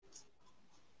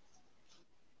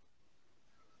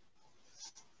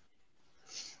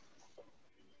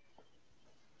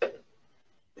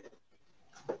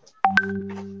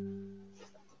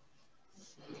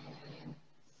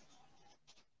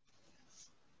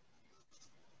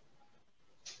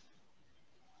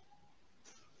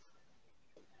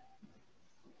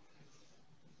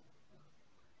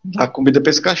Dá comida para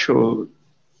esse cachorro.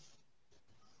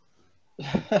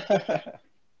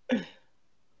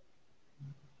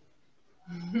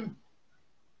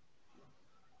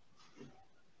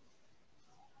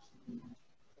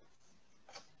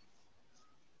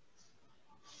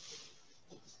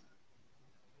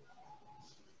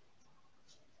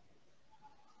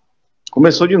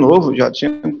 Começou de novo, já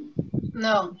tinha.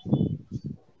 Não.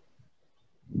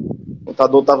 O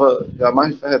computador estava já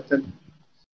mais tempo.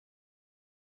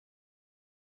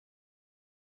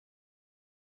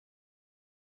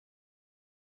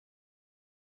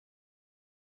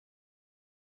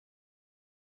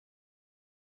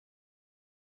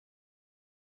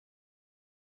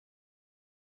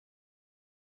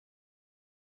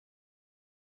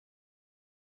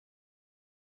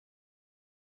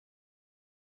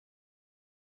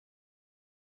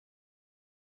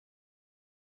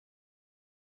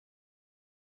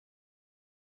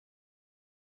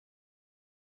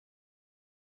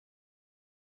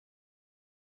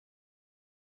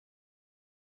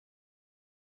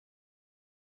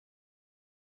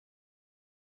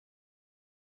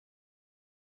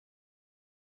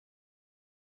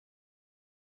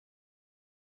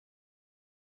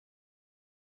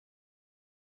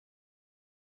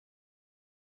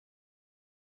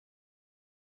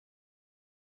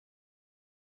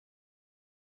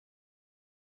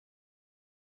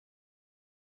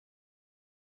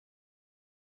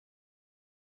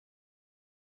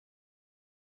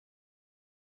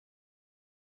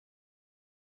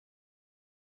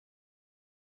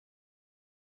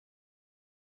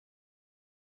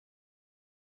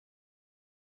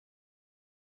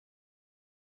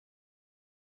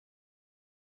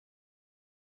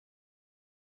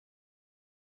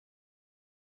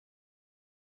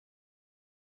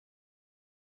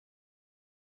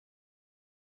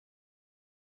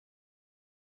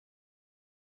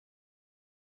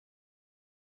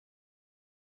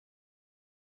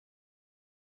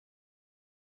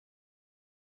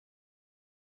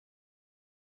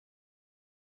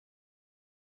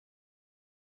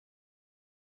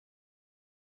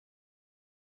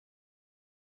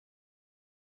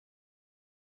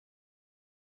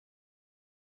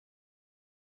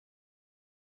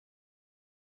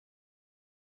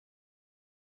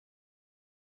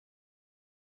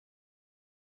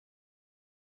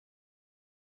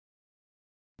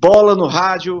 Bola no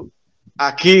rádio,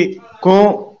 aqui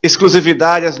com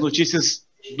exclusividade as notícias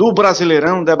do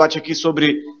Brasileirão, debate aqui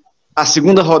sobre a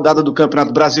segunda rodada do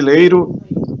Campeonato Brasileiro,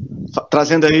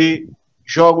 trazendo aí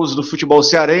jogos do futebol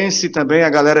cearense, também a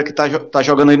galera que está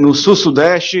jogando aí no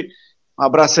Sul-Sudeste. Um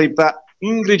abraço aí para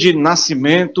Ingrid,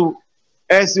 Nascimento,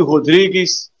 Ezio,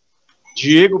 Rodrigues,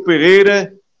 Diego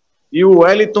Pereira e o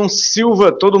Wellington,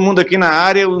 Silva, todo mundo aqui na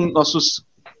área, os nossos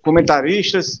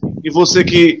comentaristas, e você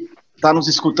que está nos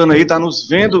escutando aí, está nos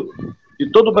vendo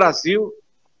de todo o Brasil.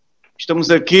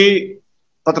 Estamos aqui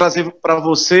para trazer para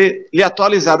você e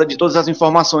atualizada de todas as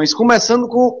informações, começando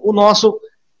com o nosso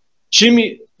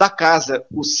time da casa,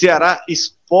 o Ceará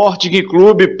Sporting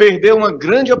Clube, perdeu uma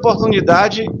grande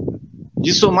oportunidade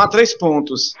de somar 3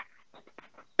 pontos.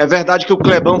 É verdade que o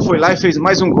Clebão foi lá e fez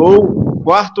mais um gol,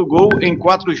 4º gol em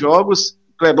 4 jogos,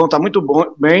 o Clebão está muito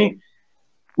bem.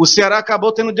 O Ceará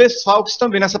acabou tendo desfalques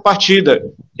também nessa partida.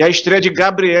 E a estreia de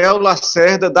Gabriel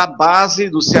Lacerda, da base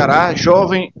do Ceará,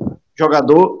 jovem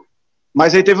jogador,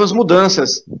 mas aí teve as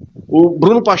mudanças. O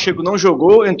Bruno Pacheco não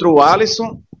jogou, entrou o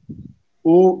Alisson,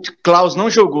 o Klaus não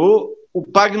jogou, o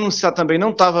Pagnussá também não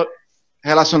estava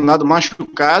relacionado,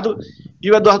 machucado, e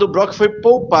o Eduardo Brock foi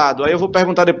poupado. Aí eu vou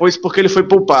perguntar depois por que ele foi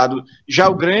poupado. Já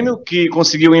o Grêmio, que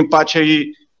conseguiu um empate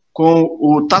aí com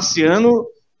o Tassiano,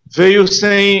 veio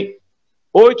sem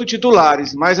 8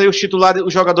 titulares, mas aí os titulares,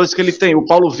 os jogadores que ele tem, o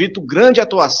Paulo Vitor, grande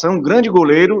atuação, grande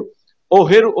goleiro, o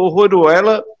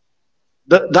Roruela,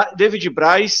 David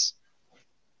Braz,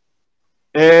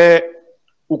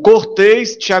 o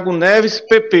Cortez, Thiago Neves,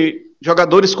 PP,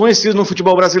 jogadores conhecidos no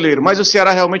futebol brasileiro, mas o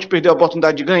Ceará realmente perdeu a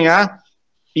oportunidade de ganhar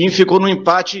e ficou no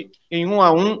empate em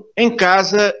 1-1 em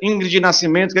casa. Ingrid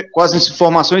Nascimento, quais as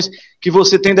informações que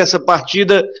você tem dessa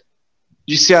partida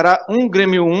de Ceará 1,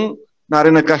 Grêmio 1, na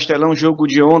Arena Castelão, jogo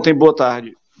de ontem. Boa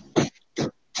tarde.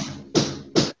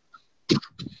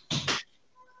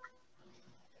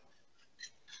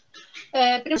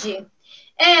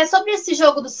 Sobre esse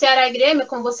jogo do Ceará e Grêmio,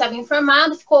 como você havia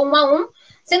informado, ficou 1-1,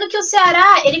 sendo que o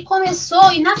Ceará, ele começou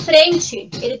a ir na frente,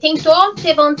 ele tentou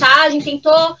ter vantagem,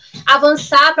 tentou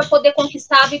avançar para poder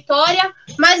conquistar a vitória,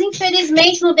 mas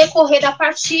infelizmente no decorrer da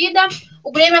partida,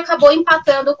 o Grêmio acabou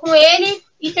empatando com ele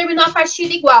e terminou a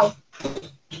partida igual.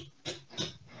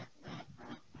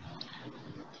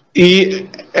 E,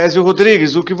 Ezio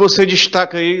Rodrigues, o que você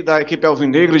destaca aí da equipe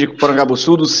alvinegra de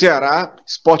Porangabuçu, do Ceará,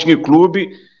 Sporting Clube,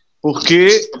 porque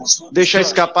deixar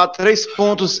escapar 3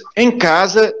 pontos em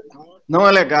casa não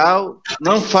é legal,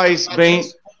 não faz bem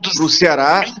para o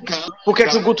Ceará. Por que é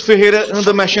que o Guto Ferreira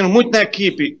anda mexendo muito na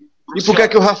equipe? E por que é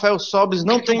que o Rafael Sobis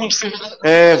não tem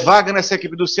vaga nessa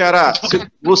equipe do Ceará?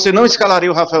 Você não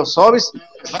escalaria o Rafael Sobis?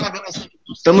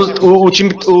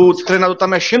 O treinador está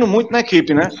mexendo muito na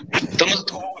equipe, né?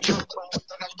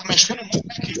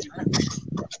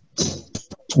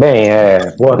 Bem,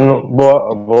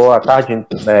 boa tarde,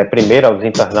 primeiro aos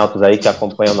internautas aí que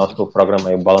acompanham o nosso programa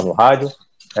aí, Bola no Rádio.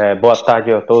 Boa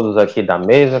tarde a todos aqui da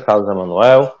mesa, Carlos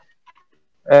Emanuel.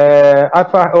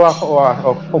 Eu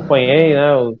acompanhei,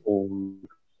 né, o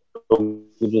jogo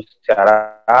do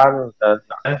Ceará,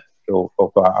 né,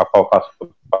 a qual faço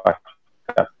parte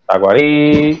agora.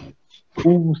 E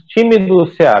o time do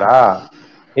Ceará,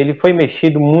 ele foi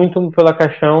mexido muito pela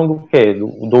questão do quê?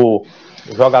 Do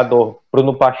jogador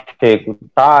Bruno Pacheco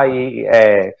tá aí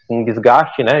com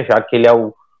desgaste, né? Já que ele é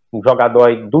um jogador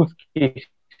aí dos que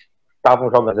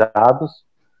estavam jogados,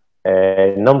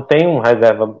 não tem um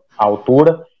reserva à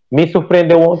altura. Me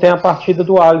surpreendeu ontem a partida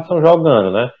do Alisson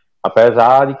jogando, né?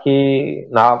 Apesar de que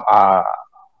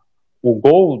o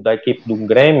gol da equipe do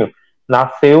Grêmio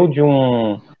nasceu de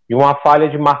uma falha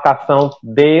de marcação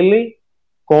dele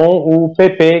com o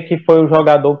PP, que foi o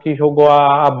jogador que jogou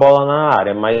a bola na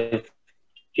área, mas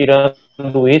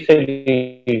tirando isso,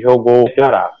 ele jogou o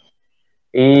Ceará.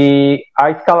 E a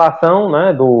escalação,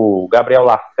 né, do Gabriel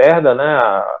Lacerda, né,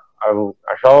 a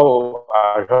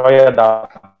joia da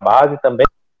base também.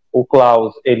 O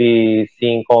Klaus, ele se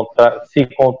encontra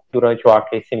durante o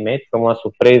aquecimento, foi uma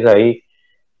surpresa aí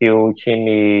que o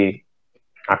time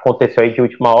aconteceu aí de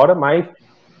última hora, mas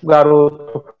o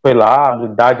garoto foi lá, a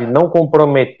habilidade não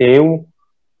comprometeu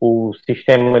o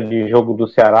sistema de jogo do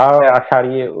Ceará.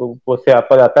 Você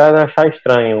pode até achar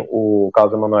estranho o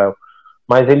Carlos Emanuel,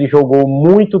 mas ele jogou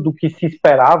muito do que se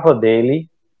esperava dele,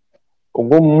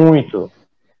 jogou muito.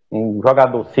 Um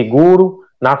jogador seguro,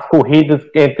 nas corridas,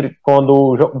 quando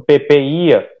o PP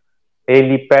ia,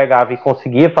 ele pegava e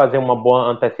conseguia fazer uma boa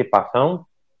antecipação,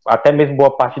 até mesmo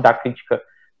boa parte da crítica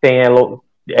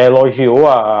elogiou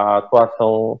a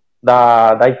atuação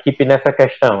da equipe nessa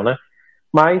questão, né?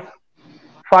 Mas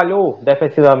falhou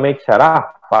defensivamente,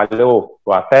 será? Falhou.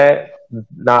 Até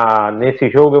nesse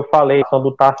jogo eu falei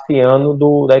do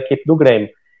Tassiano da equipe do Grêmio.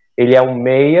 Ele é um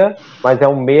meia, mas é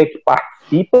um meia que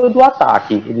participa do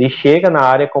ataque. Ele chega na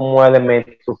área como um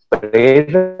elemento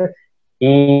surpresa.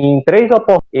 Em 3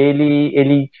 oportunidades,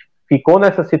 ele ficou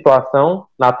nessa situação,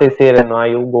 na terceira não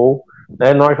aí o gol,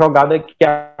 né, numa jogada que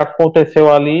aconteceu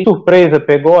ali, surpresa,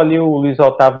 pegou ali o Luiz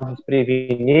Otávio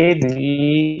desprevenido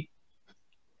e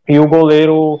o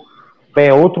goleiro,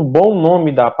 outro bom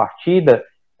nome da partida,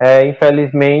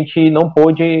 infelizmente não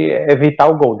pôde evitar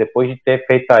o gol, depois de ter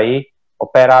feito aí,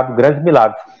 operado grandes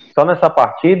milagres. Só nessa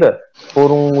partida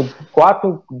foram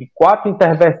quatro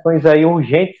intervenções aí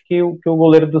urgentes que o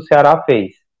goleiro do Ceará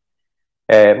fez.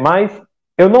 Mas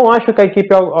eu não acho que a equipe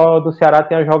do Ceará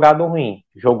tenha jogado ruim.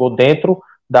 Jogou dentro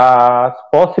das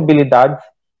possibilidades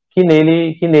que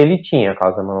nele tinha,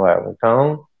 Carlos Emanuel.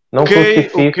 Então, não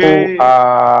crucifico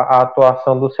a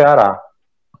atuação do Ceará.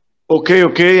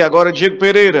 Ok. Agora, Diego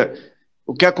Pereira,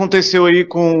 o que aconteceu aí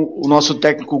com o nosso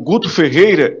técnico Guto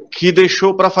Ferreira, que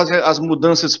deixou para fazer as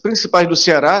mudanças principais do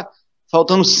Ceará,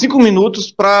 faltando 5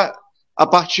 minutos para a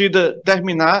partida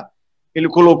terminar. Ele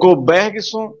colocou o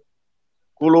Bergson,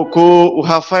 colocou o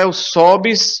Rafael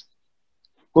Sobis,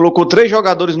 colocou 3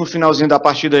 jogadores no finalzinho da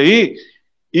partida aí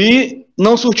e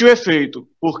não surtiu efeito,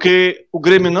 porque o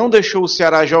Grêmio não deixou o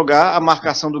Ceará jogar, a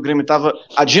marcação do Grêmio estava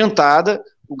adiantada,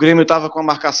 o Grêmio estava com a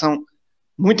marcação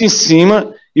muito em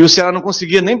cima e o Ceará não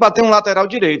conseguia nem bater um lateral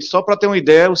direito. Só para ter uma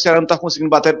ideia, o Ceará não está conseguindo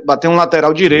bater um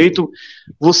lateral direito.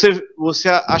 Você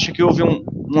acha que houve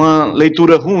uma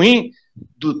leitura ruim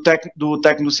do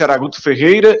técnico do Ceará, Guto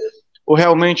Ferreira, ou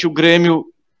realmente o Grêmio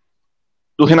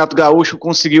do Renato Gaúcho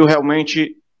conseguiu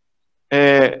realmente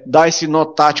dar esse nó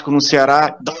tático no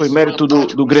Ceará? Foi mérito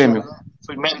do Grêmio?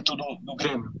 Foi mérito do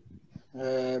Grêmio.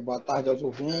 Boa tarde aos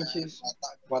ouvintes,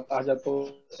 boa tarde a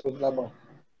todos da banda.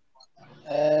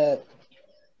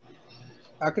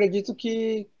 Acredito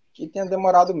que tenha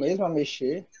demorado mesmo a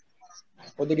mexer,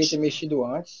 poderia ter mexido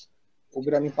antes. O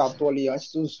Grêmio empatou ali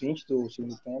antes dos 20 do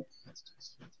segundo tempo.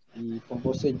 E, como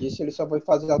você disse, ele só foi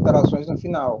fazer alterações no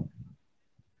final.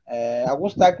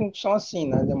 Alguns técnicos são assim,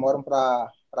 né? Demoram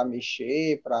para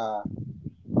mexer, para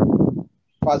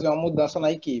fazer uma mudança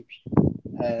na equipe.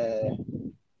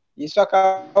 Isso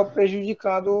acaba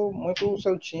prejudicando muito o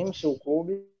seu time, seu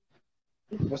clube.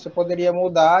 você poderia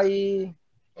mudar e,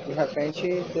 de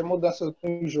repente, ter mudanças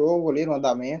no jogo ali, no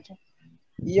andamento.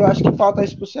 E eu acho que falta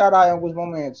isso pro Ceará em alguns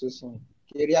momentos, assim.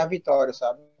 Queria a vitória,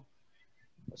 sabe?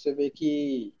 Você vê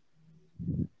que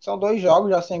são 2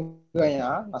 jogos já sem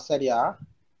ganhar na Série A.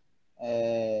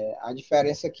 A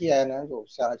diferença que né, do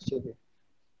Ceará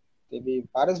teve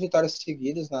várias vitórias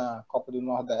seguidas na Copa do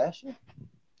Nordeste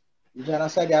e já na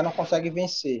Série A não consegue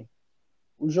vencer.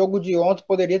 O jogo de ontem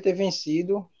poderia ter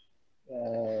vencido.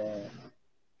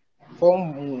 Foi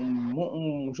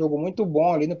um jogo muito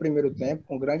bom ali no primeiro tempo,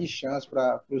 com grande chance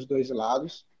para os dois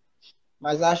lados.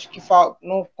 Mas acho que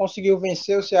não conseguiu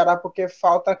vencer o Ceará porque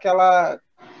falta aquela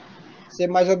ser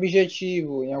mais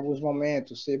objetivo em alguns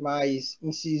momentos, ser mais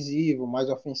incisivo, mais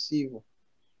ofensivo.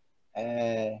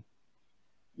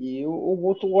 E o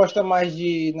Guto gosta mais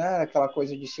de, né, aquela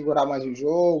coisa de segurar mais o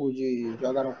jogo, de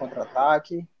jogar no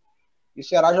contra-ataque. E o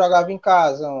Ceará jogava em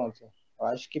casa ontem. Eu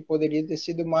acho que poderia ter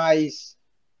sido mais,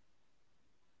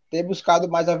 ter buscado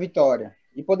mais a vitória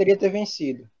e poderia ter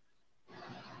vencido.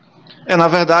 Na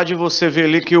verdade, você vê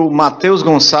ali que o Matheus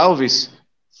Gonçalves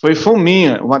foi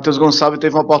fominha. O Matheus Gonçalves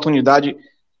teve uma oportunidade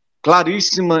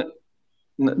claríssima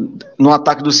no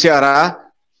ataque do Ceará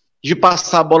de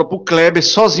passar a bola para o Kleber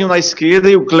sozinho na esquerda,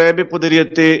 e o Kleber poderia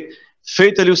ter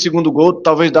feito ali o segundo gol,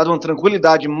 talvez dado uma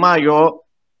tranquilidade maior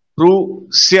para o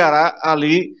Ceará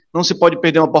ali. Não se pode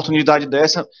perder uma oportunidade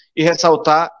dessa, e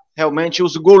ressaltar realmente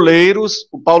os goleiros.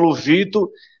 O Paulo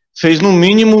Vitor fez no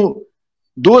mínimo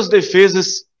 2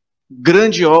 defesas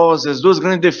grandiosas, 2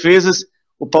 grandes defesas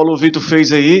o Paulo Vitor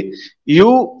fez aí, e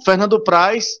o Fernando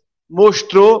Praz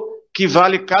mostrou que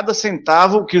vale cada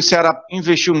centavo que o Ceará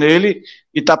investiu nele,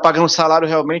 e está pagando salário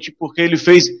realmente, porque ele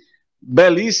fez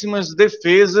belíssimas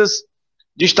defesas.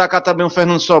 Destacar também o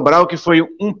Fernando Sobral, que foi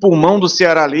um pulmão do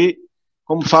Ceará ali,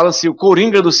 como fala-se, o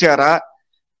coringa do Ceará.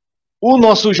 O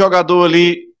nosso jogador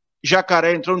ali,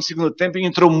 Jacaré, entrou no segundo tempo e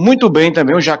entrou muito bem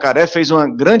também. O Jacaré fez uma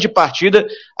grande partida.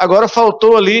 Agora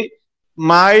faltou ali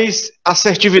mais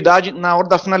assertividade na hora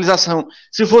da finalização.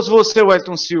 Se fosse você,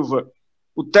 Wellington Silva,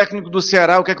 o técnico do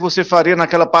Ceará, o que é que você faria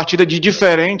naquela partida de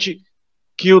diferente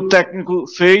que o técnico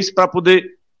fez para poder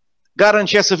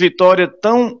garantir essa vitória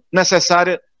tão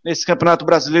necessária nesse Campeonato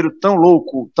Brasileiro tão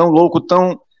louco,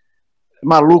 tão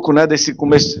maluco, né, desse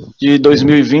começo de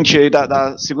 2020 aí,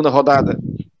 da segunda rodada?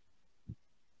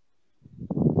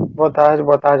 Boa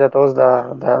tarde a todos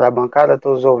da bancada, a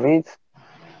todos os ouvintes.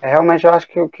 Realmente eu acho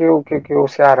que o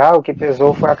Ceará, o que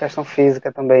pesou foi a questão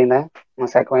física também, né? Uma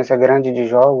sequência grande de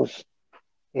jogos,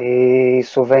 e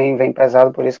isso vem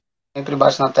pesado, por isso que sempre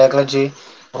bato na tecla de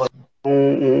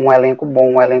um elenco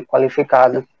bom, um elenco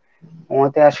qualificado.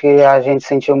 Ontem acho que a gente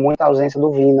sentiu muita ausência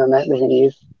do Vina, né, do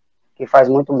Vinícius, que faz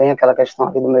muito bem aquela questão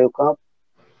ali do meio campo.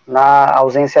 Na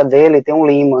ausência dele tem o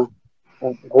Lima.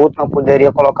 O Guto não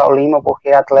poderia colocar o Lima porque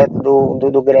é atleta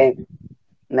do Grêmio,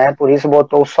 né? Por isso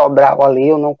botou o Sobral ali.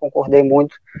 Eu não concordei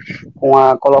muito com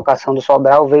a colocação do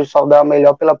Sobral. Eu vejo o Sobral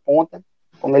melhor pela ponta,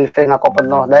 como ele fez na Copa do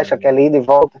Nordeste, aquela ida e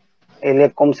volta. Ele,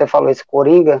 como você falou, esse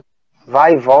coringa,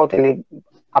 vai e volta, ele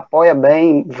apoia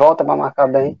bem, volta para marcar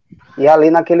bem. E ali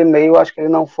naquele meio, eu acho que ele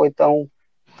não foi tão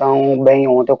bem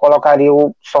ontem. Eu colocaria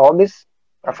o Sobis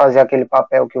para fazer aquele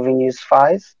papel que o Vinícius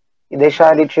faz, e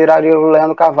tiraria o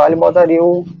Leandro Carvalho e botaria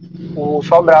o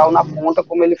Sobral na ponta,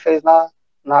 como ele fez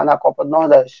na Copa do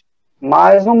Nordeste.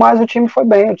 Mas, no mais, o time foi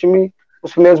bem.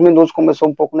 Os primeiros minutos começou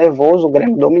um pouco nervoso, o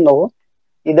Grêmio dominou,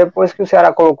 e depois que o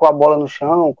Ceará colocou a bola no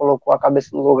chão, colocou a cabeça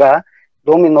no lugar,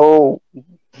 dominou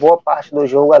boa parte do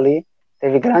jogo ali,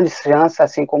 teve grandes chances,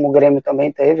 assim como o Grêmio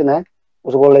também teve, né?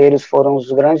 Os goleiros foram os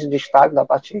grandes destaques da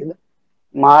partida,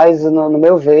 mas, no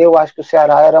meu ver, eu acho que o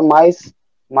Ceará era mais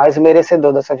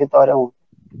merecedor dessa vitória ontem.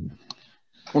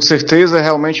 Com certeza,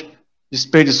 realmente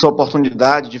desperdiçou a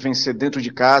oportunidade de vencer dentro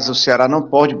de casa. O Ceará não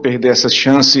pode perder essa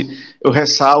chance. Eu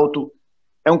ressalto,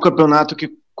 é um campeonato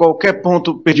que qualquer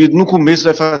ponto perdido no começo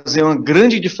vai fazer uma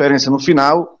grande diferença no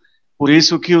final, por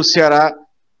isso que o Ceará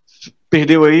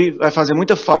perdeu aí, vai fazer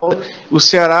muita falta. O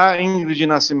Ceará, Ingrid,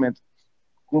 Nascimento,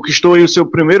 conquistou aí o seu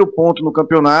primeiro ponto no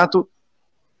campeonato,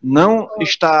 não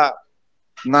está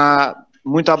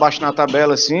muito abaixo na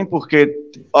tabela, assim, porque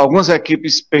algumas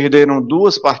equipes perderam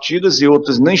 2 partidas e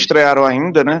outras nem estrearam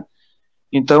ainda, né?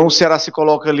 Então o Ceará se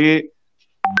coloca ali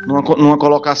numa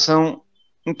colocação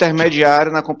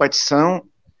intermediária na competição.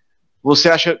 Você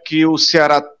acha que o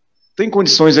Ceará tem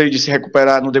condições aí de se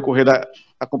recuperar no decorrer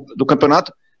do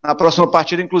campeonato? Na próxima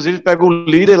partida, inclusive, pega o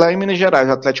líder lá em Minas Gerais,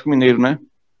 o Atlético Mineiro, né?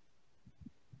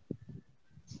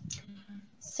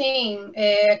 Sim,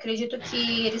 acredito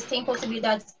que eles têm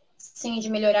possibilidade, sim,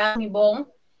 de melhorar, bom.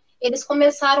 Eles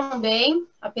começaram bem,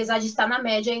 apesar de estar na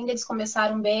média ainda, eles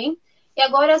começaram bem. e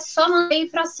agora é só manter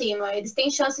para cima. Eles têm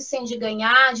chance sim de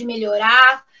ganhar, de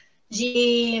melhorar,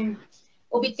 de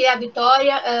obter a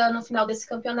vitória no final desse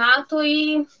campeonato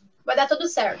e vai dar tudo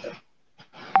certo.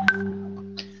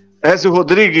 Ezio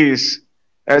Rodrigues,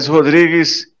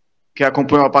 que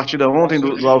acompanhou a partida ontem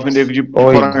do Alvinegro de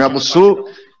Porangabuçu,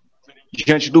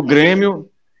 diante do Grêmio.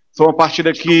 Foi uma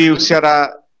partida que o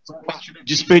Ceará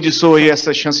desperdiçou aí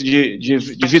essa chance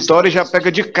de vitória e já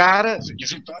pega de cara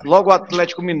logo o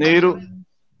Atlético Mineiro,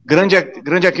 grande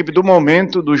equipe do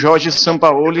momento, do Jorge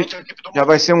Sampaoli. Já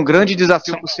vai ser um grande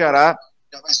desafio para o Ceará,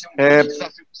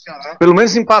 pelo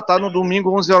menos empatar no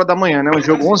domingo 11 horas da manhã, né? Um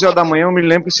jogo 11 horas da manhã, eu me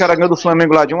lembro que o Ceará ganhou do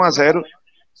Flamengo lá de 1-0,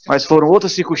 mas foram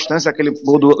outras circunstâncias, aquele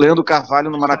gol do Leandro Carvalho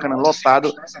no Maracanã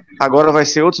lotado. Agora vai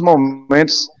ser outros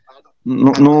momentos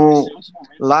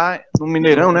lá no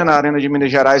Mineirão, né, na Arena de Minas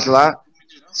Gerais, lá,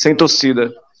 sem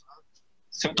torcida.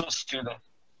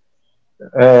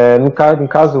 No caso,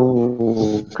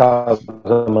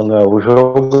 Emanuel, o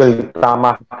jogo está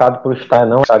marcado para o estádio,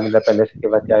 não está de Independência, que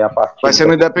vai ter aí a partida. Vai ser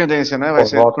no Independência, né? Vai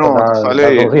ser, pronto,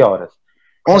 falei. Das 11 horas.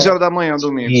 11 horas da manhã,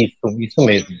 domingo. Isso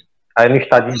mesmo. Aí no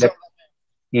estádio de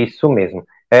Isso mesmo.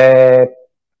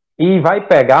 E vai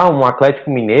pegar um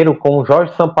Atlético Mineiro com o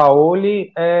Jorge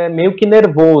Sampaoli meio que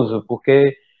nervoso,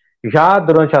 porque já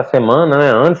durante a semana,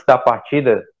 né, antes da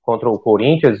partida contra o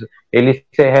Corinthians, ele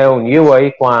se reuniu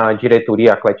aí com a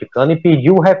diretoria atleticana e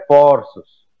pediu reforços.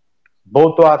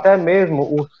 Botou até mesmo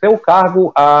o seu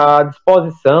cargo à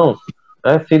disposição,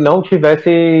 né, se não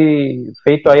tivesse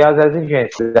feito aí as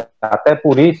exigências. Até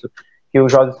por isso que o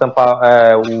Jorge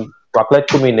Sampaoli, o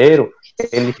Atlético Mineiro,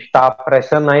 ele está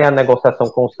apressando aí a negociação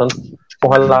com o Santos com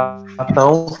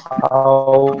relação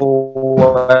ao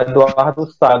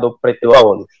Eduardo Sá, do Preto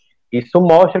Aolo. Isso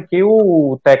mostra que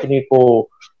o técnico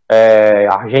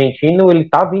argentino, ele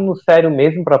está vindo sério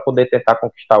mesmo para poder tentar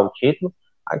conquistar o título.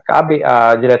 Cabe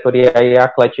a diretoria aí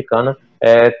atleticana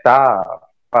tá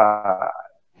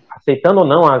aceitando ou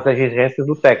não as exigências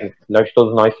do técnico.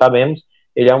 Todos nós sabemos,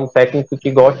 ele é um técnico que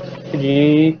gosta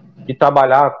de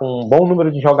trabalhar com um bom número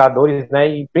de jogadores, né,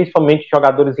 e principalmente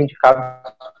jogadores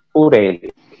indicados por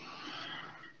ele.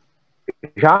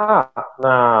 Já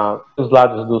dos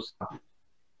lados dos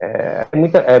é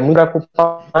muito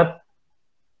preocupado, né,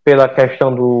 pela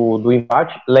questão do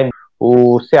empate. Lembra,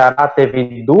 o Ceará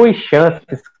teve 2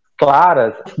 chances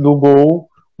claras do gol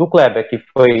do Kleber, que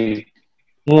foi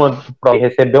que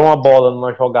recebeu uma bola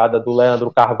numa jogada do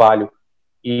Leandro Carvalho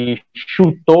e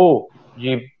chutou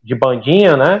de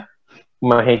bandinha, né?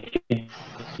 Como a gente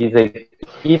diz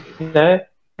aqui, né?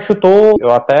 Chutou, eu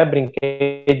até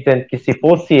brinquei dizendo que se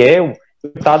fosse eu,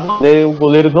 o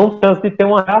goleiro não tem chance de ter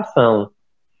uma reação.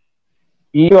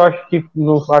 E eu acho que,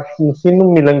 se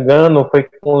não me engano, foi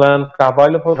com o Leandro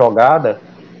Carvalho, foi uma jogada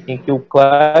em que o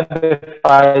Kleber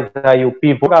faz aí o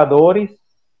pivô jogadores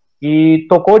e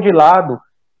tocou de lado,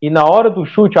 e na hora do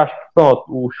chute, acho que pronto,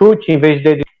 o chute, em vez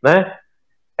dele, né,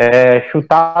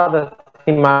 chutada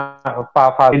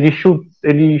assim,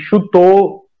 ele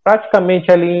chutou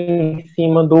praticamente ali em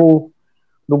cima do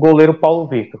goleiro Paulo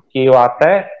Vitor, que eu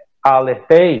até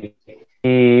alertei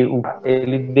que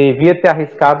ele devia ter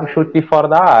arriscado o chute de fora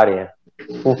da área,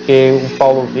 porque o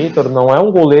Paulo Vitor não é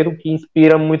um goleiro que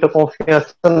inspira muita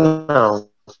confiança, não.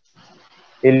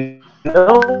 Ele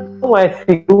não é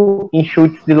seguro em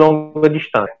chutes de longa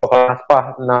distância,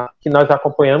 que nós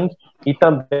acompanhamos, e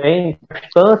também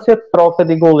distância, troca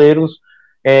de goleiros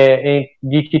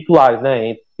de titulares,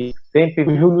 né? Sempre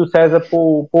o Júlio César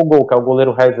por gol, que é o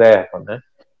goleiro reserva, né?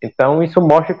 Então isso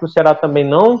mostra que o Ceará também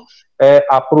não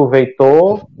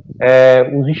aproveitou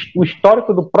o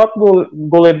histórico do próprio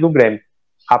goleiro do Grêmio.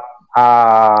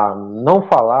 A não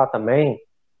falar também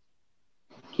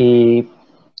que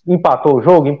empatou o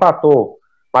jogo,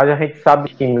 mas a gente sabe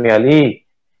que ali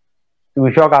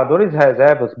os jogadores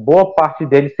reservas, boa parte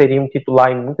deles seriam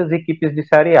titular em muitas equipes de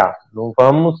Série A. Não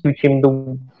vamos o time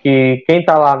que quem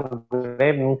está lá no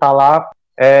Grêmio não está lá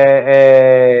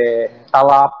tá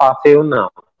lá a passeio, não.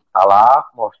 Está lá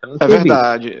mostrando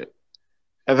serviço.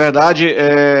 É verdade.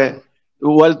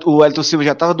 O Wellington Silva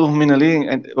já estava dormindo ali,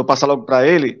 vou passar logo para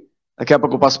ele, daqui a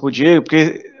pouco eu passo para o Diego,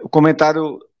 porque o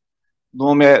comentário do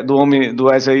homem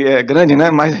do Ezio aí é grande, né?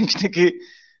 Mas a gente tem que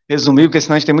resumir, porque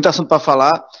senão a gente tem muito assunto para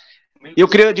falar. E eu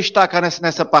queria destacar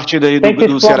nessa partida aí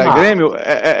do Ceará e Grêmio,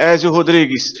 Ezio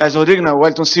Rodrigues, não,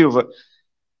 Wellington Silva.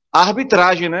 A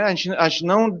arbitragem, né? A gente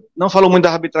não falou muito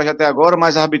da arbitragem até agora,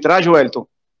 mas a arbitragem, Wellington,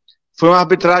 foi uma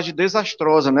arbitragem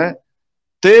desastrosa, né?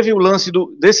 Teve o lance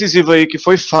decisivo aí, que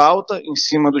foi falta em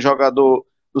cima do jogador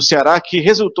do Ceará, que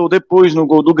resultou depois no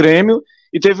gol do Grêmio,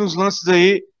 e teve uns lances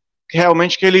aí que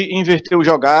realmente que ele inverteu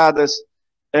jogadas,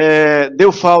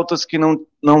 deu faltas que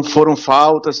não foram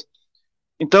faltas.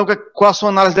 Então, qual a sua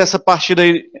análise dessa partida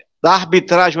aí, da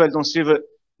arbitragem, Wellington Silva,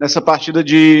 nessa partida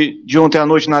de ontem à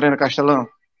noite na Arena Castelão?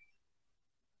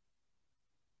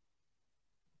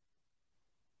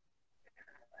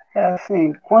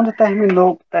 Assim, quando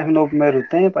terminou o primeiro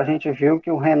tempo, a gente viu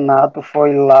que o Renato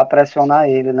foi lá pressionar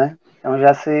ele, né? Então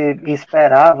já se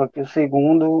esperava que o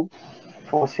segundo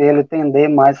fosse ele tender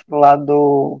mais pro lado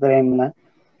do Grêmio, né?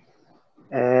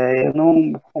 Eu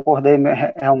não concordei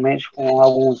realmente com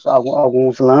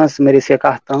alguns lances, merecia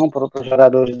cartão para os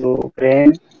jogadores do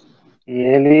Grêmio, e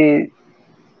ele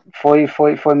foi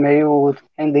meio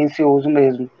tendencioso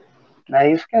mesmo. É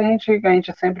isso que a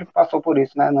gente sempre passou por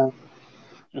isso, né?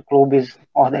 De clubes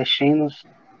nordestinos,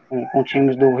 com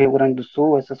times do Rio Grande do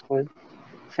Sul, essas coisas.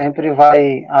 Sempre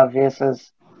vai haver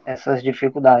essas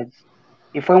dificuldades.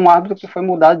 E foi um árbitro que foi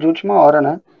mudado de última hora,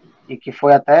 né? E que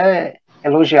foi até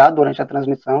elogiado durante a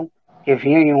transmissão, que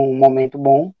vinha em um momento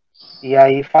bom, e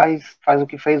aí faz o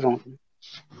que fez ontem.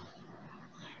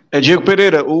 Diego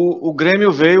Pereira, o Grêmio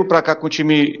veio para cá com o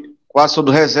time quase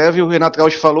todo reserva e o Renato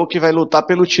Gaúcho falou que vai lutar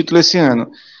pelo título esse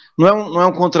ano. Não é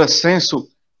um contrassenso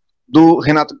do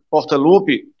Renato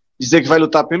Portaluppi dizer que vai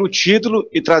lutar pelo título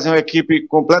e trazer uma equipe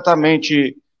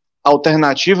completamente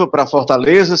alternativa para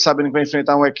Fortaleza, sabendo que vai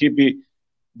enfrentar uma equipe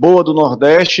boa do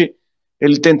Nordeste,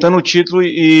 ele tentando o título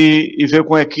e veio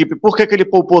com a equipe. Por que ele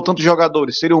poupou tantos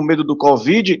jogadores? Seria o medo do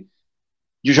Covid,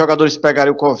 de jogadores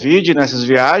pegarem o Covid nessas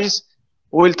viagens,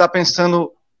 ou ele está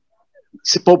pensando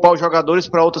se poupar os jogadores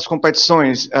para outras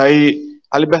competições? Aí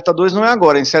a Libertadores não é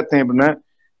agora, é em setembro, né?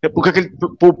 Por que ele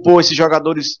poupou esses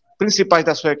jogadores principais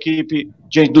da sua equipe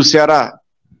diante do Ceará?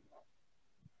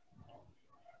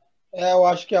 Eu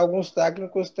acho que alguns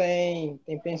técnicos têm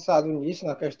pensado nisso,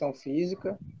 na questão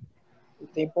física, e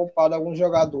têm poupado alguns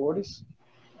jogadores.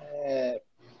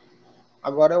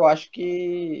 Agora eu acho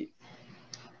que,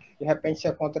 de repente, se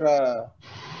é contra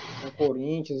o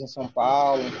Corinthians, em São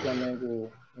Paulo, o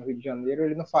Flamengo, no Rio de Janeiro,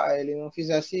 ele não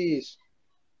fizesse isso.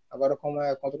 Agora, como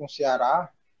é contra um Ceará,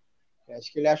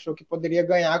 acho que ele achou que poderia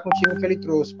ganhar com o time que ele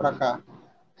trouxe para cá.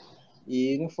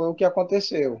 E não foi o que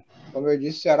aconteceu. Como eu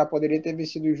disse, o Ceará poderia ter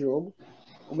vencido o jogo.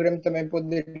 O Grêmio também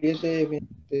poderia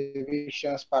ter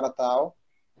chance para tal.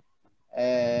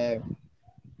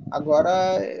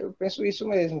 Agora, eu penso isso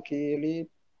mesmo, que ele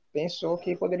pensou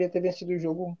que poderia ter vencido o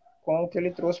jogo com o que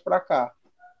ele trouxe para cá.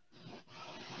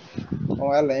 Com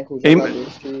o elenco, os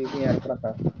jogadores que vieram para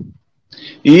cá.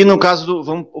 E no caso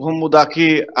vamos mudar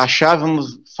aqui a chave,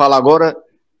 vamos falar agora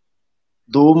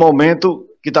do momento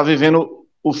que está vivendo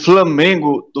o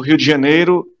Flamengo do Rio de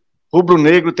Janeiro,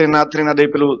 rubro-negro, treinado aí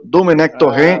pelo Domenech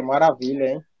Torrent.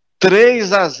 Maravilha, hein?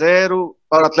 3-0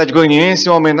 para o Atlético Goianiense,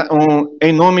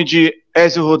 em nome de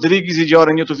Ezio Rodrigues e de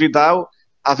Oranilton Vidal,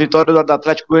 a vitória do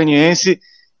Atlético Goianiense,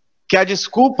 que a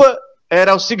desculpa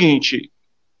era o seguinte,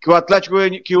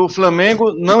 que o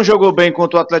Flamengo não jogou bem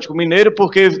contra o Atlético Mineiro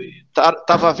porque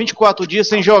estava 24 dias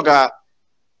sem jogar.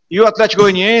 E o Atlético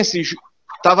Goianiense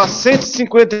estava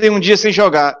 151 dias sem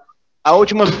jogar.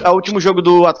 O último jogo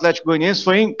do Atlético Goianiense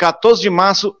foi em 14 de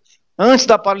março, antes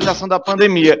da paralisação da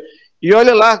pandemia. E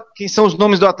olha lá quem são os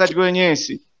nomes do Atlético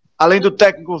Goianiense. Além do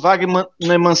técnico Wagner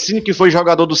Mancini, que foi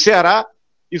jogador do Ceará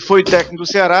e foi técnico do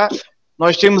Ceará,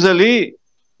 nós temos ali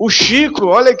o Chico,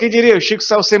 olha quem diria, o Chico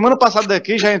saiu semana passada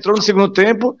daqui, já entrou no segundo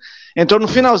tempo, entrou no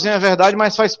finalzinho, é verdade,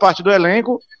 mas faz parte do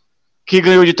elenco, que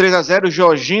ganhou de 3-0, o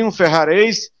Jorginho,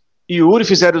 Ferrarez e Yuri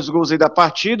fizeram os gols aí da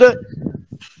partida.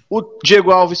 O Diego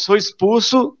Alves foi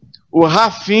expulso, o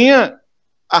Rafinha,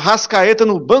 a Arrascaeta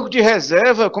no banco de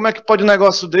reserva. Como é que pode um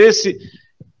negócio desse,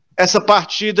 essa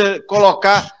partida,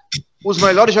 colocar os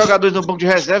melhores jogadores no banco de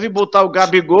reserva e botar o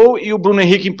Gabigol e o Bruno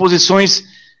Henrique em posições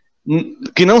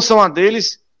que não são a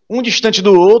deles, um distante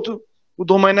do outro? O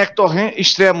Domenech Torrent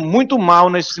estreia muito mal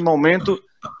nesse momento,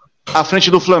 à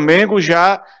frente do Flamengo,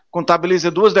 já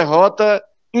contabiliza 2 derrotas.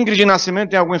 Ingrid Nascimento,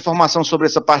 tem alguma informação sobre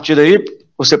essa partida aí que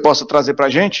você possa trazer para a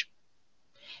gente?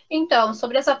 Então,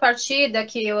 sobre essa partida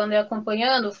que eu andei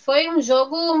acompanhando, foi um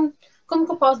jogo, como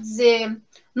que eu posso dizer?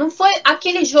 Não foi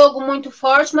aquele jogo muito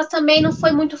forte, mas também não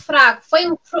foi muito fraco. Foi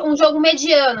um jogo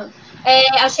mediano.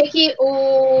 Achei que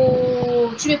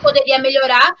o time poderia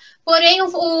melhorar, porém,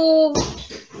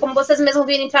 como vocês mesmos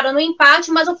viram, entraram no empate,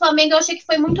 mas o Flamengo eu achei que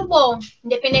foi muito bom.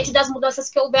 Independente das mudanças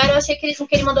que houveram, eu achei que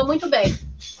ele mandou muito bem.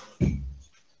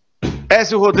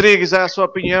 Ezio Rodrigues, é a sua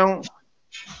opinião,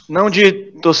 não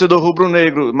de torcedor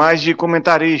rubro-negro, mas de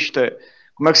comentarista.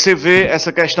 Como é que você vê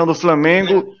essa questão do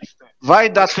Flamengo? Vai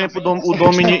dar tempo o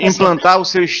Domini implantar o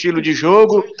seu estilo de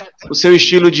jogo, o seu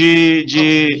estilo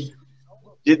de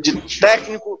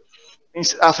técnico,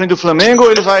 à frente do Flamengo,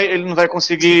 ou ele não vai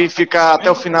conseguir ficar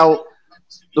até o final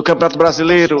do Campeonato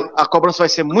Brasileiro? A cobrança vai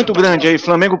ser muito grande aí.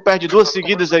 Flamengo perde 2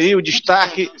 seguidas aí, o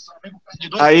destaque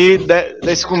aí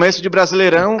desse começo de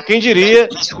Brasileirão. Quem diria,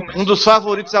 um dos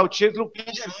favoritos ao título,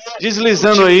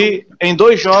 deslizando aí em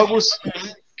 2 jogos,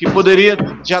 que poderia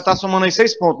já estar somando aí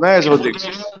 6 pontos, né, Ezio Rodrigues?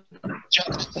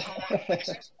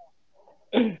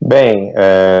 Bem,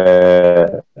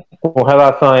 com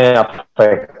relação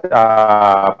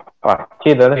à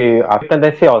partida, né, a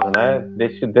tendenciosa, né?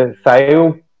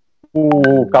 Saiu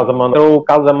o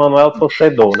Carlos Emanuel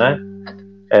torcedor, né?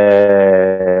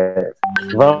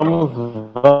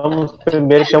 Vamos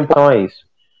primeiro ter um pouco a isso.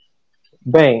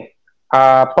 Bem,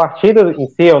 a partida em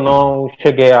si eu não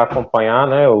cheguei a acompanhar,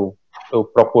 né? Eu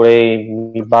procurei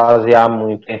me basear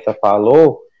muito em quem você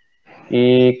falou,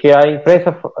 e que a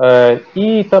imprensa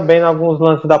e também em alguns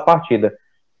lances da partida.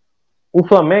 O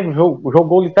Flamengo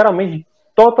jogou literalmente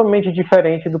totalmente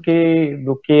diferente do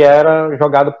que era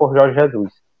jogado por Jorge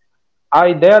Jesus. A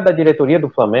ideia da diretoria do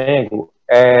Flamengo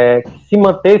é que se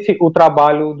mantesse o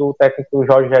trabalho do técnico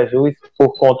Jorge Jesus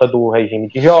por conta do regime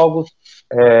de jogos,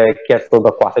 que é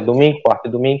toda quarta e domingo,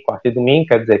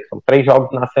 quer dizer que são 3 jogos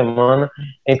na semana,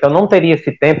 então não teria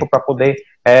esse tempo para poder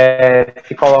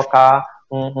se colocar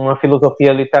uma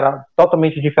filosofia literal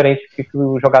totalmente diferente do que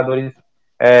os jogadores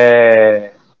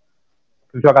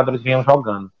vinham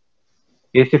jogando.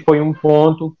 Esse foi um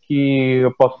ponto que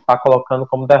eu posso estar colocando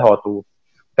como derrota. O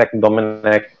técnico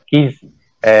Domenech quis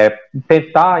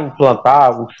tentar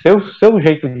implantar o seu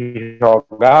jeito de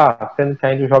jogar, sendo que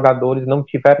ainda os jogadores não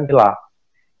tiveram de lá.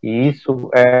 E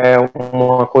isso é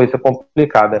uma coisa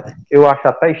complicada. Eu acho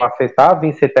até aceitável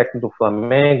em ser técnico do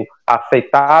Flamengo,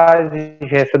 aceitar a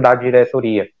exigência da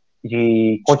diretoria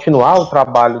de continuar o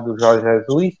trabalho do Jorge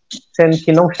Jesus, sendo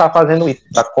que não está fazendo isso.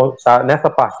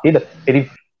 Nessa partida, ele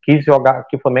quis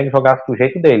que o Flamengo jogasse do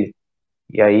jeito dele.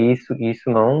 E aí isso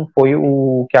não foi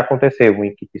o que aconteceu. Uma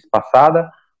equipe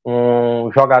espaçada,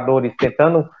 jogadores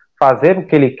tentando fazer o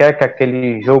que ele quer, que é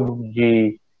aquele jogo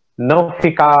de não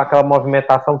ficar aquela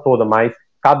movimentação toda, mas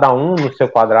cada um no seu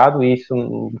quadrado. E isso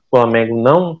o Flamengo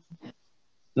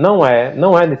não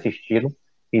é desse estilo.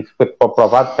 Isso foi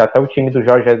provado que até o time do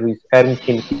Jorge Jesus era um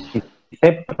time que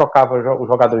sempre trocava os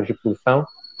jogadores de posição.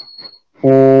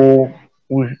 O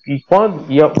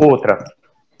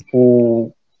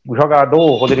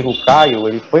jogador Rodrigo Caio,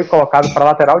 ele foi colocado para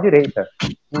lateral direita.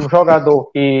 Um jogador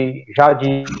que já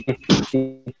disse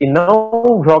que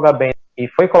não joga bem e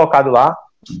foi colocado lá.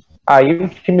 Aí o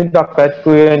time do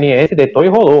Atlético Goianiense deitou e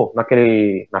rolou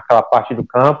naquela parte do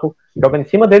campo, jogando em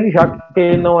cima dele, já que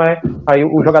ele não é aí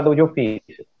o jogador de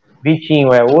ofício.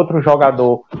 Vitinho é outro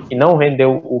jogador que não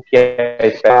rendeu o que é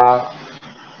esperado.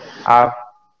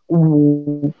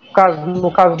 No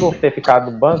caso do ter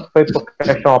ficado no banco, foi por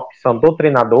questão da opção do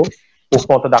treinador, por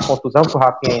conta da contusão que o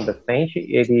Rafinha ainda sente.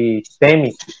 Ele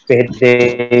teme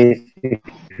perder esse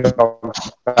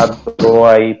jogador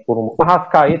aí por um. O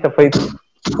Rascaeta foi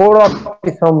por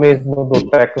opção mesmo do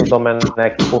técnico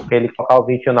Domenech, porque ele colocou o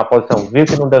Vitinho na posição, viu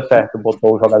que não deu certo,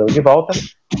 botou o jogador de volta.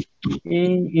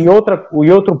 E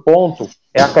outro ponto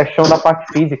é a questão da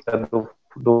parte física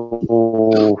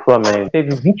do Flamengo.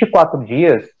 Teve 24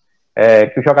 dias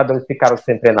que os jogadores ficaram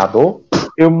sem treinador.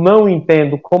 Eu não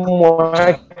entendo como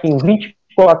é que em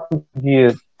 24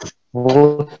 dias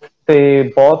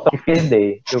você bota e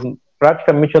perder.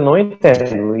 Praticamente eu não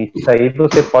entendo. Isso aí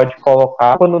você pode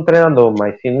colocar no treinador,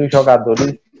 mas sim nos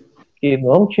jogadores que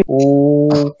não tiveram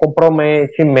o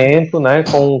comprometimento, né,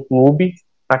 com o clube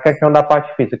na questão da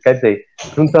parte física. Quer dizer,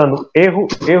 juntando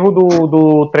erro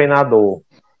do treinador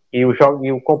e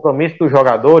o compromisso dos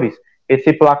jogadores,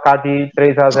 esse placar de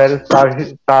 3-0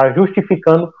 está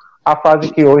justificando a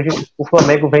fase que hoje o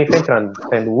Flamengo vem enfrentando,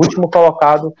 sendo o último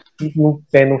colocado, não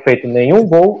tendo feito nenhum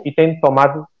gol e tendo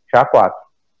tomado já 4.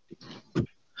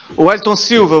 O Wellington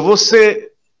Silva, você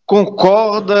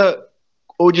concorda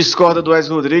ou discorda do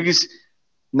Ezio Rodrigues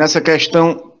nessa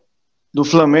questão do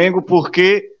Flamengo?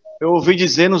 Porque eu ouvi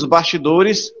dizer nos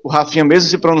bastidores, o Rafinha mesmo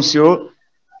se pronunciou,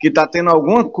 que está tendo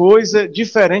alguma coisa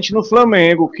diferente no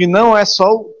Flamengo, que não é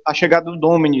só a chegada do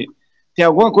Domini. Tem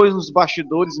alguma coisa nos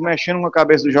bastidores mexendo com a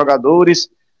cabeça dos jogadores.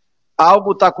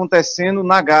 Algo está acontecendo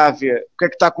na Gávea. O que é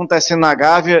que está acontecendo na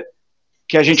Gávea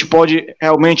que a gente pode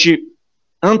realmente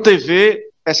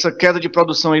antever essa queda de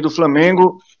produção aí do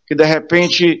Flamengo, que de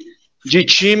repente, de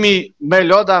time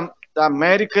melhor da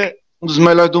América, um dos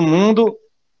melhores do mundo,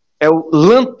 é o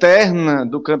lanterna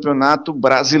do Campeonato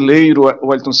Brasileiro, o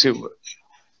Wellington Silva?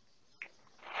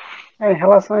 Em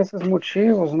relação a esses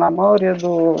motivos, na maioria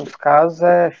dos casos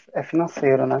é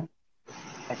financeiro, né?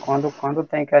 Quando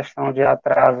tem questão de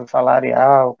atraso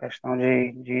salarial, questão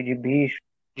de bicho,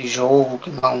 de jogo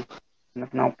que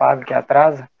não paga, que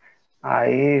atrasa,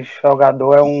 aí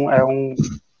jogador é um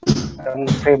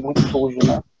ser muito sujo,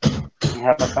 né? Em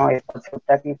relação a isso, pode ser o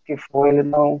técnico que for, ele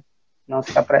não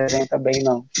se apresenta bem,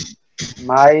 não.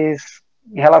 Mas,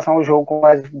 em relação ao jogo, como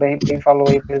bem falou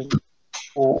aí,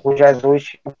 o Jesus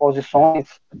tinha posições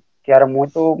que eram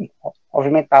muito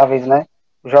movimentáveis, né?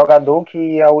 O jogador que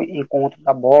ia ao encontro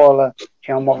da bola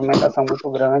tinha uma movimentação muito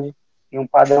grande e um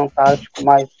padrão tático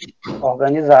mais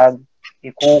organizado.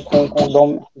 E com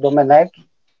o Domenech,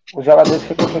 os jogadores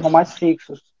ficam mais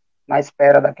fixos na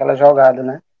espera daquela jogada,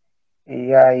 né?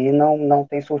 E aí não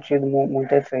tem surtido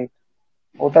muito efeito.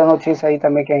 Outra notícia aí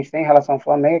também que a gente tem em relação ao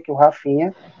Flamengo é que o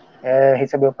Rafinha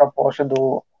recebeu proposta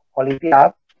do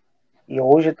Olympiacos e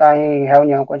hoje está em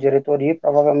reunião com a diretoria e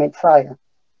provavelmente saia.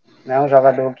 Né? Um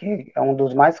jogador que é um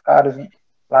dos mais caros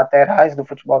laterais do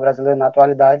futebol brasileiro na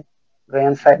atualidade,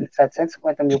 ganhando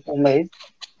 750 mil por mês,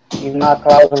 e na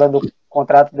cláusula do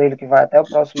contrato dele, que vai até o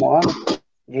próximo ano,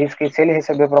 diz que se ele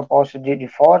receber proposta de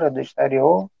fora, do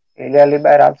exterior, ele é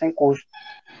liberado sem custo.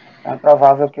 Então é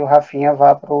provável que o Rafinha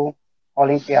vá para o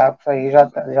Olympiacos aí,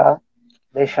 já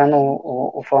deixando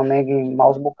o Flamengo em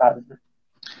maus bocados. Né?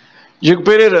 Diego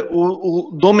Pereira, o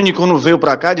Domini, quando veio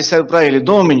para cá, disseram para ele: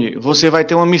 Domini, você vai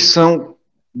ter uma missão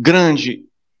grande,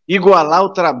 igualar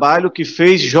o trabalho que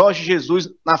fez Jorge Jesus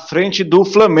na frente do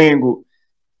Flamengo.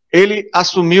 Ele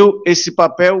assumiu esse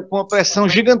papel com uma pressão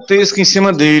gigantesca em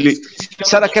cima dele.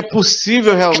 Será que é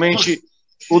possível realmente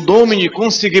o Domini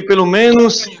conseguir pelo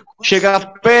menos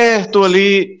chegar perto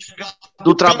ali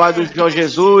do trabalho do Jorge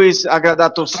Jesus, agradar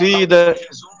a torcida?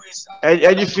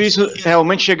 É difícil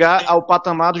realmente chegar ao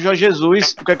patamar do Jorge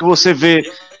Jesus. O que é que você vê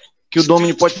que o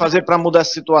Domini pode fazer para mudar a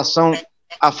situação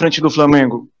à frente do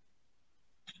Flamengo?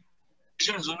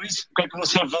 Jesus, o que é que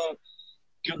você vê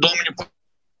que o Domini pode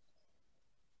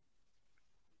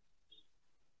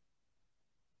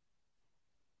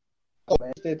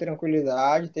ter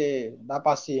tranquilidade, dar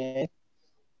paciência.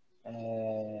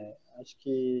 Acho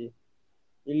que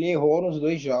ele errou nos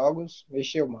 2 jogos,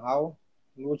 mexeu mal.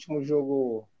 No último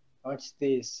jogo, antes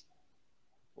desse,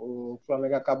 o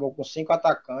Flamengo acabou com 5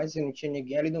 atacantes e não tinha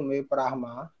ninguém ali no meio para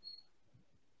armar.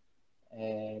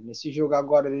 Nesse jogo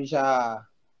agora ele já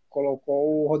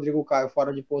colocou o Rodrigo Caio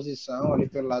fora de posição, ali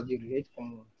pelo lado direito,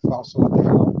 como falso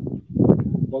lateral.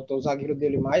 Botou o zagueiro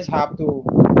dele mais rápido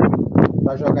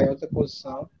para jogar em outra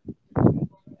posição.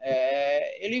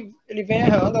 Ele vem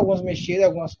errando algumas mexidas,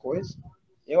 algumas coisas.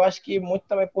 Eu acho que muito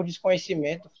também por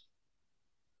desconhecimento.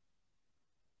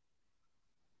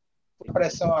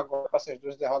 Pressão agora para essas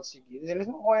 2 derrotas seguidas. Eles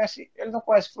não conhecem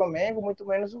o Flamengo, muito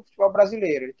menos o futebol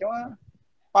brasileiro. Ele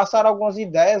passaram algumas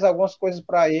ideias, algumas coisas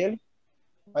para ele,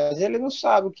 mas ele não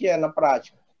sabe o que é na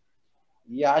prática.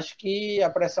 E acho que a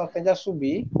pressão tende a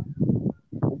subir.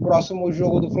 O próximo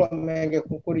jogo do Flamengo é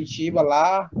com o Curitiba,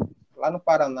 lá no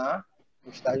Paraná,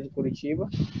 no estádio de Curitiba.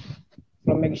 O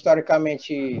Flamengo,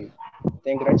 historicamente,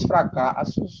 tem grandes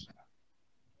fracassos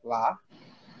lá,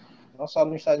 não só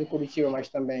no estádio de Curitiba, mas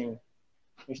também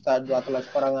no estádio do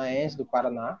Atlético Paranaense, do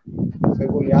Paraná. Foi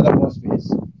goleado algumas vezes.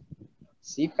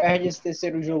 Se perde esse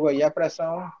terceiro jogo aí, a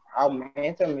pressão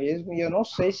aumenta mesmo, e eu não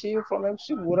sei se o Flamengo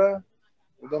segura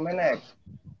o Domenech.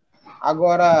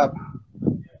 Agora,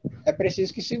 é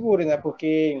preciso que segure, né?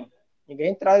 Porque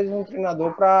ninguém traz um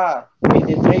treinador para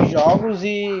perder 3 jogos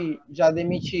e já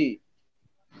demitir.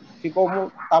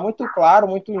 Tá muito claro,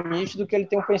 muito nítido que ele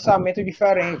tem um pensamento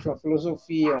diferente, uma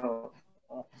filosofia,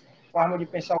 uma forma de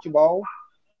pensar o futebol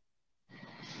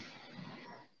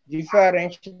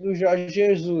diferente do Jorge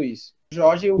Jesus. O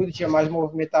Jorge tinha mais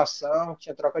movimentação,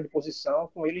 tinha troca de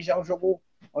posição. Com ele já é um jogo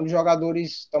onde os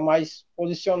jogadores estão mais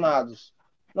posicionados.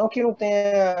 Não que não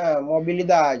tenha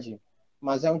mobilidade,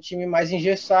 mas é um time mais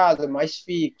engessado, mais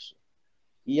fixo.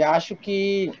 E acho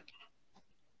que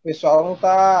o pessoal não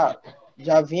tá...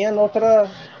 Já vinha noutra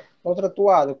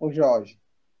toada com o Jorge.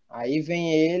 Aí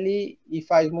vem ele e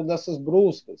faz mudanças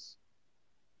bruscas.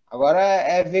 Agora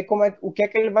é ver o que é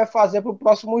que ele vai fazer para o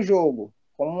próximo jogo.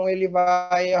 Como ele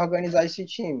vai organizar esse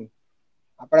time.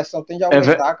 A pressão tende a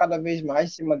aumentar cada vez mais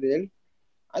em cima dele.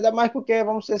 Ainda mais porque,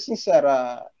 vamos ser sinceros,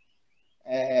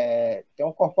 tem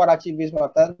um corporativismo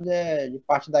até de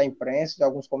parte da imprensa, de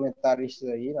alguns comentaristas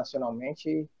aí,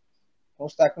 nacionalmente, com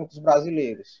os técnicos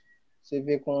brasileiros. Você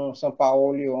vê com o São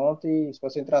Paulo ontem, se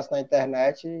você entrasse na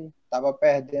internet, estava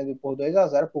perdendo por 2-0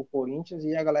 para o Corinthians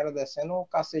e a galera descendo um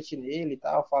cacete nele e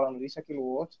tal, falando isso, aquilo,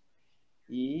 outro.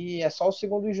 E é só o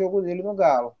segundo jogo dele no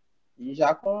Galo. E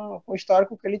já com o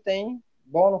histórico que ele tem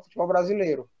bom no futebol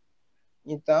brasileiro.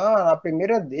 Então, na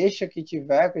primeira deixa que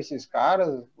tiver com esses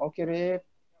caras, vão querer,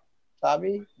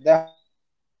 sabe,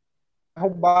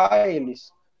 derrubar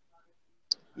eles.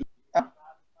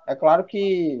 É claro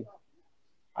que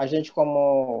a gente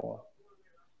como...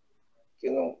 que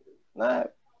não, né,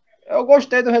 eu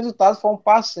gostei do resultado, foi um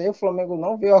passeio, o Flamengo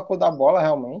não viu a cor da bola,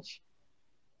 realmente.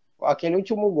 Aquele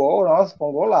último gol, nossa, foi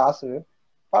um golaço, viu?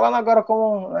 Falando agora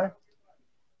como, né,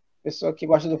 pessoa que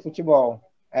gosta do futebol.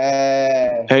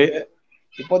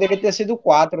 E poderia ter sido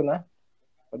 4, né?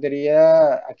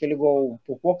 Poderia, aquele gol,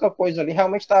 por pouca coisa ali,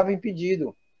 realmente estava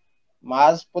impedido.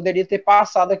 Mas poderia ter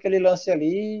passado aquele lance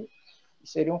ali,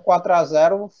 seria um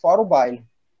 4-0 fora o baile.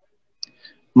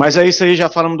 Mas é isso aí, já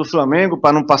falamos do Flamengo,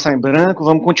 para não passar em branco.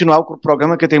 Vamos continuar com o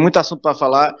programa, que tem muito assunto para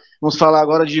falar. Vamos falar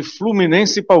agora de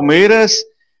Fluminense e Palmeiras.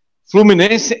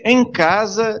 Fluminense em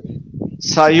casa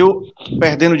saiu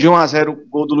perdendo de 1-0 o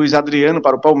gol do Luiz Adriano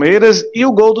para o Palmeiras, e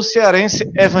o gol do cearense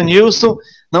Evanilson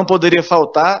não poderia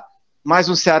faltar. Mais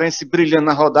um cearense brilhando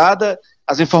na rodada.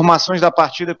 As informações da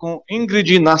partida com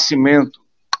Ingrid e Nascimento.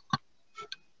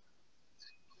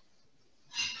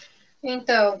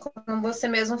 Então, como você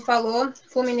mesmo falou,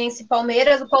 Fluminense e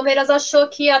Palmeiras. O Palmeiras achou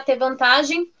que ia ter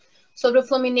vantagem sobre o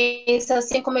Fluminense,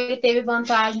 assim como ele teve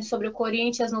vantagem sobre o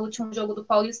Corinthians no último jogo do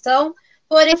Paulistão.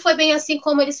 Porém, foi bem assim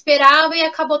como ele esperava e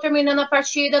acabou terminando a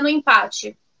partida no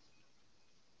empate.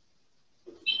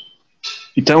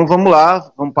 Então, vamos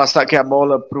lá. Vamos passar aqui a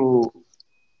bola para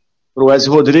o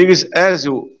Ezio Rodrigues.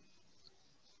 Ezio,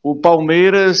 o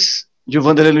Palmeiras de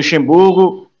Vanderlei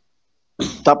Luxemburgo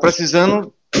está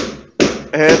precisando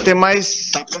ter mais,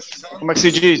 como é que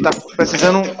se diz? Está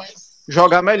precisando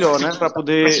jogar melhor, né? Para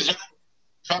poder...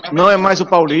 Não é mais o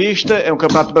Paulista, é um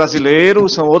campeonato brasileiro,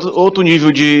 são outro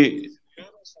nível de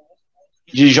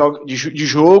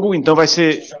jogo, então vai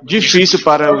ser difícil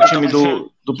para o time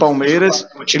do Palmeiras.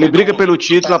 Ele briga pelo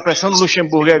título, a pressão do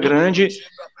Luxemburgo é grande.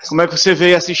 Como é que você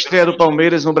vê essa estreia do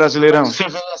Palmeiras no Brasileirão?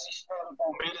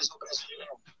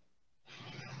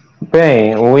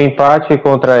 Bem, o empate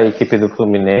contra a equipe do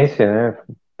Fluminense, né,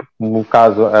 no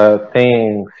caso,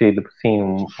 tem sido, sim,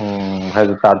 um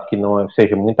resultado que não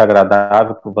seja muito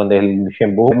agradável para o Vanderlei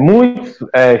Luxemburgo. Muitos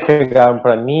chegaram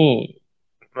para mim,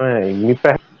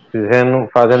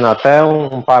 fazendo até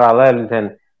um paralelo,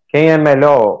 dizendo quem é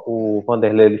melhor, o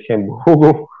Vanderlei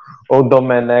Luxemburgo ou o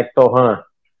Domenech Torrent,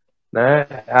 né?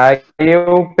 Aí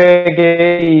eu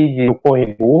peguei do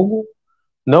Luxemburgo.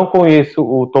 Não conheço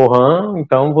o Torrent,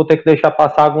 então vou ter que deixar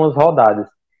passar algumas rodadas.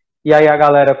 E aí a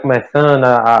galera começando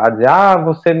a dizer,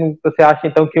 você acha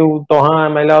então que o Torrent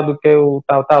é melhor do que o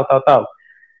tal.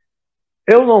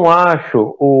 Eu não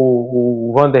acho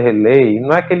o Vanderlei,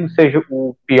 não é que ele seja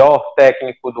o pior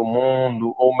técnico do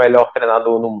mundo ou o melhor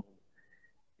treinador do mundo.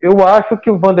 Eu acho que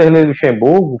o Vanderlei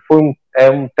Luxemburgo é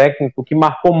um técnico que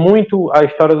marcou muito a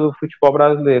história do futebol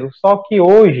brasileiro. Só que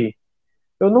hoje,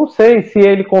 eu não sei se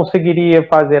ele conseguiria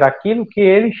fazer aquilo que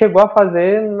ele chegou a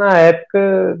fazer na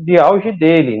época de auge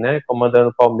dele, né? Comandando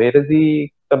o Palmeiras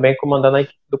e também comandando a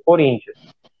equipe do Corinthians.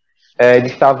 Ele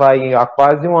estava aí há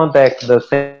quase uma década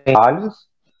sem trabalhos,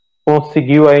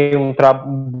 conseguiu aí um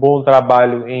bom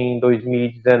trabalho em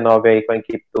 2019 aí com a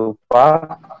equipe do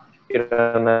Vasco,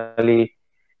 tirando ali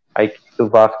a equipe do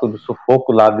Vasco do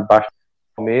sufoco lá debaixo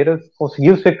do Palmeiras,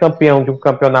 conseguiu ser campeão de um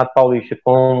campeonato paulista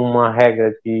com uma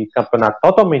regra de campeonato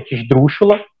totalmente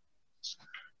esdrúxula,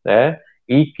 né?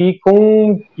 E que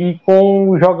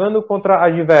jogando contra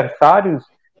adversários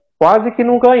quase que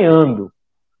não ganhando.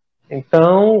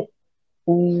 Então,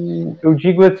 eu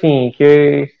digo assim,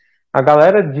 que a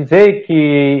galera dizer que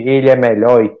ele é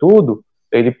melhor e tudo,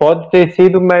 ele pode ter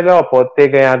sido melhor, pode ter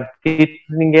ganhado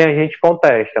títulos, a gente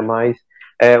contesta, mas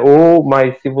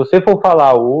se você for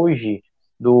falar hoje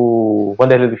do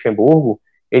Vanderlei Luxemburgo,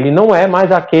 ele não é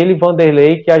mais aquele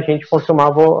Vanderlei que a gente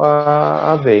costumava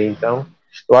a ver. Então,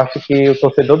 eu acho que o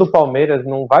torcedor do Palmeiras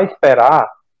não vai esperar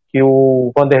que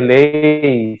o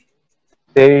Vanderlei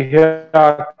seja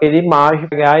aquele mágico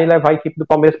pegar e levar a equipe do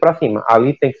Palmeiras para cima.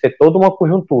 Ali tem que ser toda uma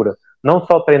conjuntura, não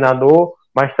só treinador,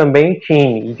 mas também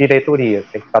time e diretoria.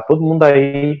 Tem que estar todo mundo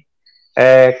aí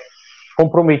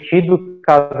comprometido,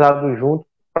 casado junto,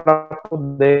 para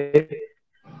poder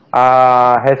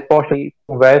a resposta e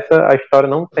conversa. A história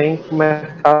não tem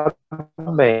começado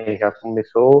bem, já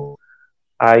começou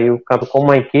aí o campo com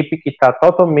uma equipe que está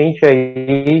totalmente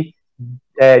aí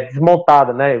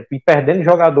desmontada, né, e perdendo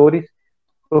jogadores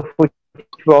para o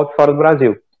futebol de fora do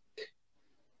Brasil.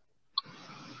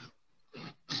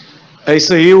 É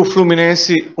isso aí, o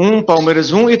Fluminense 1,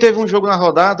 Palmeiras 1, e teve um jogo na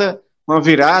rodada, uma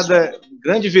virada,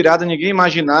 grande virada, ninguém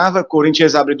imaginava.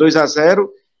 Corinthians abre 2-0,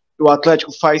 o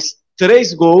Atlético faz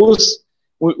 3 gols,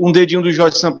 um dedinho do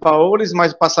Jorge Sampaoli,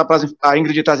 mas passar para a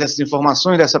Ingrid trazer essas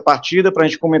informações dessa partida para a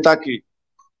gente comentar aqui.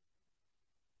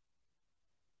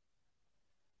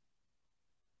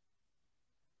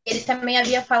 Ele também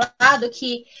havia falado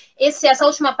que essa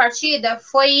última partida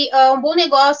foi um bom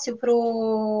negócio para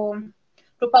o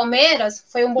Palmeiras,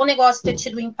 foi um bom negócio ter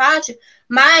tido o empate,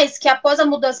 mas que após a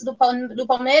mudança do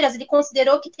Palmeiras, ele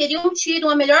considerou que teriam tido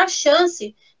uma melhor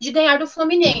chance de ganhar do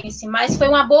Fluminense, mas foi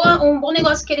um bom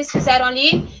negócio que eles fizeram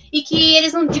ali e que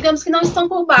eles, não, digamos que não estão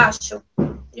por baixo.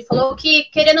 Ele falou que,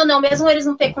 querendo ou não, mesmo eles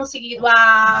não terem conseguido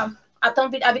a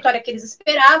vitória que eles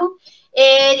esperavam,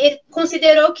 ele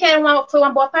considerou que foi uma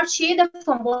boa partida,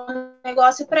 foi um bom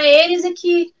negócio para eles e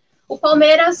que o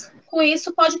Palmeiras, com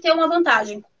isso, pode ter uma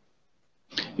vantagem.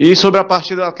 E sobre a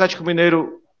partida do Atlético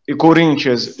Mineiro e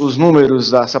Corinthians, os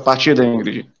números dessa partida,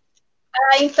 Ingrid?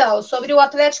 Então, sobre o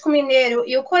Atlético Mineiro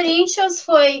e o Corinthians,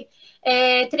 foi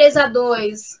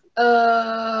 3-2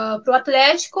 para o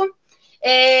Atlético.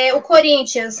 O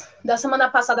Corinthians, da semana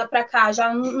passada para cá,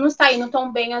 já não está indo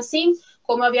tão bem assim.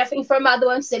 Como eu havia informado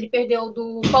antes, ele perdeu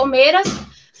do Palmeiras.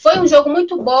 Foi um jogo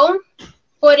muito bom,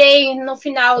 porém, no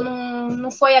final,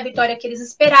 não foi a vitória que eles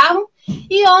esperavam.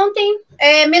 E ontem,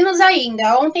 menos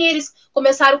ainda. Ontem eles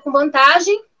começaram com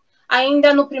vantagem.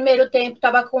 Ainda no primeiro tempo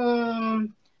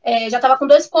já estava com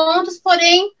 2 pontos,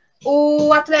 porém,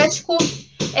 o Atlético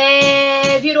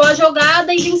virou a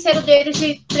jogada e venceram deles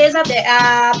de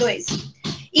 3-2.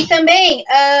 E também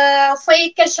foi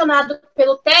questionado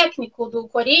pelo técnico do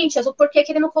Corinthians o porquê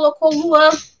que ele não colocou o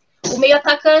Luan, o meio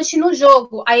atacante, no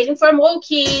jogo. Aí ele informou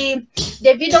que,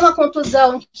 devido a uma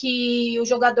contusão que o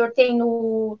jogador tem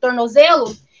no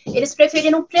tornozelo, eles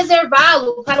preferiram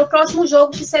preservá-lo para o próximo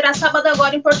jogo, que será sábado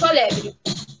agora em Porto Alegre.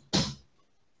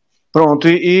 Pronto,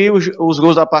 e os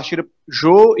gols da partida,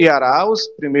 Jô e Arauz,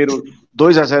 primeiro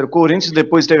 2-0 Corinthians,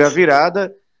 depois teve a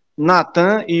virada,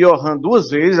 Natan e Johan 2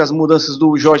 vezes, as mudanças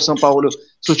do Jorge Sampaoli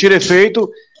surtiram efeito.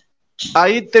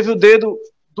 Aí teve o dedo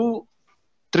do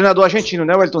treinador argentino,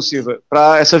 né, Wellington Silva,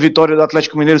 para essa vitória do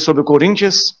Atlético Mineiro sobre o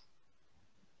Corinthians.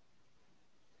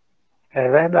 É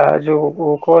verdade,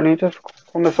 o Corinthians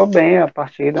começou bem a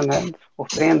partida, né?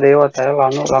 Surpreendeu até lá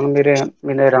no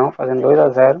Mineirão, fazendo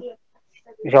 2-0,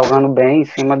 jogando bem em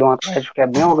cima de um Atlético que é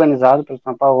bem organizado pelo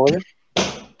Sampaoli.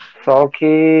 Só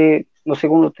que no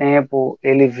segundo tempo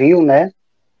ele viu, né?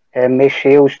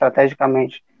 Mexeu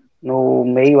estrategicamente no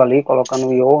meio ali, colocando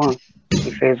o Johan,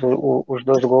 que fez os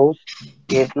 2 gols.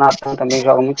 E esse Natan também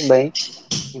joga muito bem.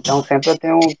 Então sempre eu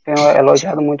tenho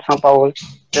elogiado muito o Sampaoli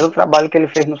pelo trabalho que ele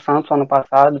fez no Santos ano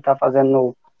passado, está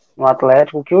fazendo no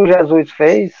Atlético. O que o Jesus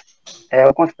fez,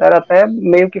 eu considero até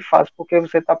meio que fácil, porque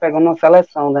você está pegando uma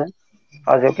seleção, né?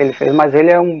 Fazer o que ele fez, mas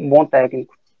ele é um bom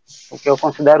técnico. O que eu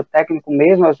considero técnico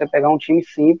mesmo é você pegar um time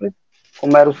simples,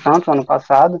 como era o Santos ano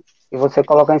passado, e você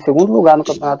colocar em segundo lugar no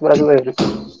Campeonato Brasileiro.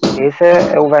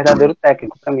 Esse é o verdadeiro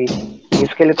técnico para mim.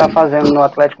 Isso que ele está fazendo no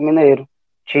Atlético Mineiro.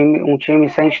 Um time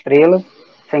sem estrelas,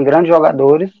 sem grandes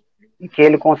jogadores, e que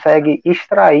ele consegue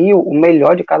extrair o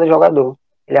melhor de cada jogador.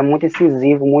 Ele é muito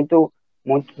incisivo, muito,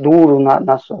 muito duro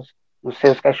nos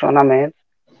seus questionamentos,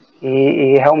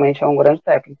 e realmente é um grande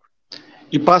técnico.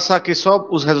 E passar aqui só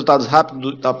os resultados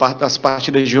rápidos das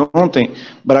partidas de ontem.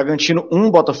 Bragantino 1,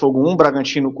 Botafogo 1,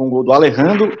 Bragantino com o gol do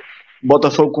Alejandro,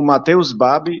 Botafogo com o Matheus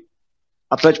Babi,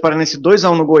 Atlético Paranaense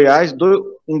 2-1 no Goiás,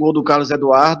 um gol do Carlos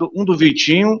Eduardo, um do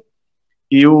Vitinho,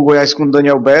 e o Goiás com o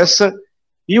Daniel Bessa.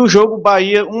 E o jogo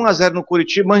Bahia 1-0 no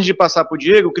Curitiba. Antes de passar para o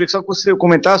Diego, eu queria que só você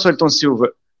comentasse, Wellington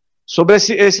Silva, sobre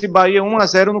esse Bahia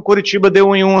 1-0 no Curitiba. Deu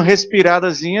uma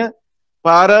respiradazinha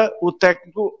para o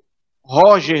técnico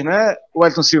Roger, né,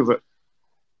 Wellington Silva?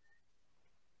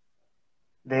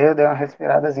 Deu uma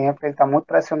respiradazinha, porque ele tá muito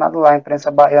pressionado lá. A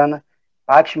imprensa baiana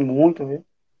bate muito, viu?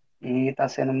 E tá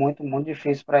sendo muito, muito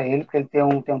difícil para ele, porque ele tem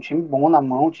um time bom na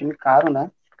mão, um time caro, né?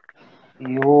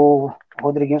 E o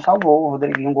Rodriguinho salvou, o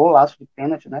Rodriguinho um golaço de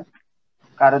pênalti, né?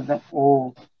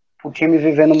 O time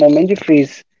vivendo um momento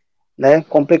difícil, né?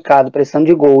 Complicado, precisando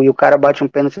de gol, e o cara bate um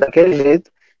pênalti daquele jeito,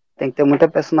 tem que ter muita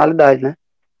personalidade, né?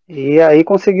 E aí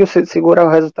conseguiu segurar o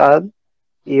resultado,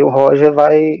 e o Roger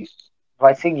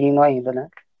vai seguindo ainda, né?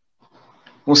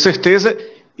 Com certeza.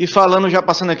 E falando, já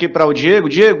passando aqui para o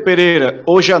Diego Pereira,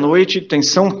 hoje à noite tem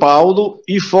São Paulo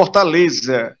e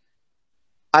Fortaleza.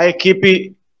 A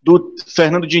equipe do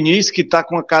Fernando Diniz, que está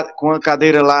com a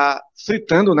cadeira lá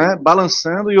fritando, né,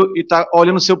 balançando, e está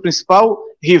olhando o seu principal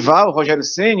rival, Rogério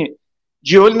Ceni,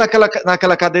 de olho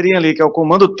naquela cadeirinha ali, que é o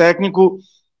comando técnico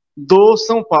do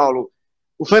São Paulo.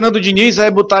 O Fernando Diniz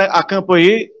vai botar a campo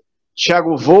aí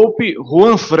Thiago Volpe,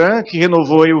 Juan Fran, que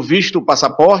renovou aí o visto, o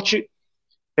passaporte,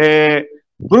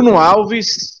 Bruno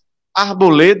Alves,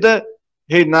 Arboleda,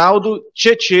 Reinaldo,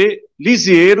 Tietê,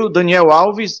 Lisiero, Daniel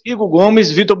Alves, Igor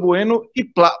Gomes, Vitor Bueno e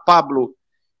Pablo.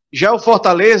 Já o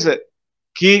Fortaleza,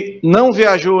 que não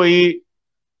viajou aí,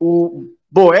 o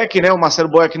Boeck, né, o Marcelo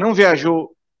Boeck não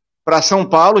viajou para São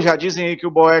Paulo, já dizem aí que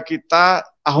o Boeck está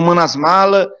arrumando as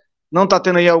malas, não está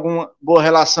tendo aí alguma boa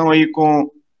relação aí com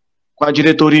a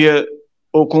diretoria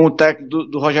ou com o técnico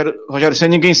do Rogério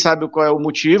Ceni, ninguém sabe qual é o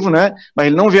motivo, né, mas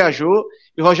ele não viajou,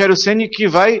 e o Rogério Ceni que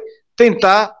vai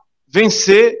tentar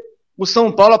vencer o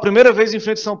São Paulo, a primeira vez em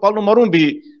frente ao São Paulo no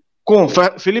Morumbi, com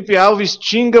Felipe Alves,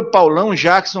 Tinga, Paulão,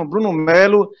 Jackson, Bruno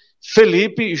Melo,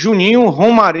 Felipe, Juninho,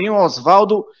 Romarinho,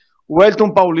 Osvaldo,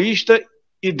 Wellington Paulista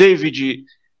e David.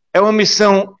 É uma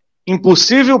missão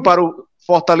impossível para o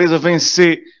Fortaleza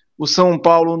vencer o São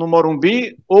Paulo no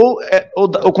Morumbi? Ou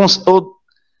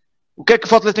o que é que o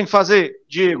Fortaleza tem que fazer,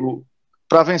 Diego,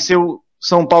 para vencer o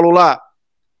São Paulo lá?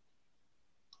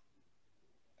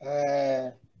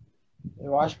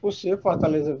 Eu acho possível o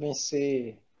Fortaleza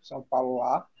vencer o São Paulo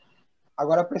lá.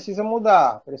 Agora precisa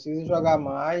mudar, precisa jogar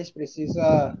mais,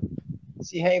 precisa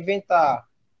se reinventar.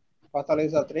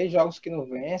 Fortaleza 3 jogos que não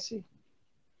vence,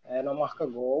 não marca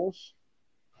gols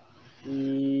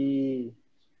e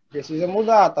precisa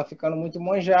mudar. Tá ficando muito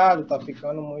manjado, tá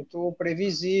ficando muito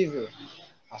previsível.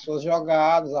 As suas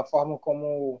jogadas, a forma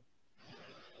como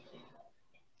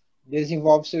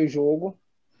desenvolve seu jogo.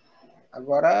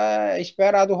 Agora é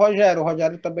esperar do Rogério. O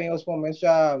Rogério também, em outros momentos,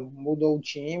 já mudou o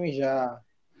time, já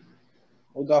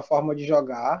mudou a forma de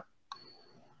jogar.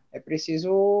 É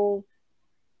preciso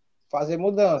fazer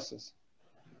mudanças.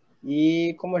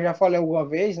 E, como eu já falei alguma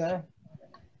vez, né,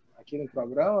 aqui no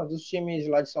programa, dos times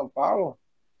lá de São Paulo,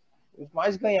 os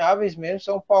mais ganháveis mesmo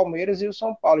são o Palmeiras e o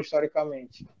São Paulo,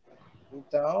 historicamente.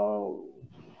 Então,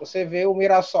 você vê, o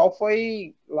Mirassol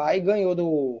foi lá e ganhou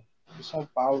do São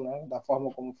Paulo, né, da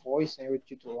forma como foi, sem 8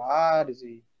 titulares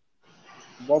e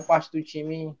boa parte do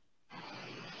time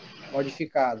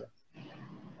modificada.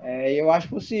 Eu acho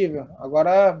possível.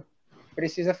 Agora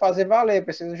precisa fazer valer,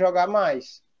 precisa jogar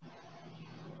mais.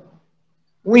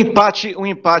 Um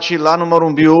empate lá no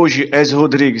Morumbi hoje, Ezio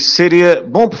Rodrigues, seria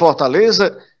bom para o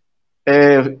Fortaleza?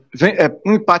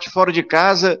 Um empate fora de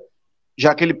casa,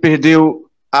 já que ele perdeu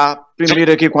a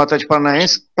primeira aqui com o Atlético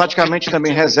Paranaense, praticamente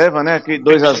também reserva, né, aqui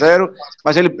 2-0,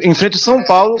 mas ele enfrenta o São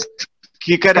Paulo,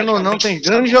 que querendo ou não tem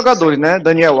grandes jogadores, né,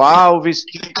 Daniel Alves,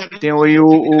 tem aí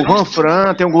o Juan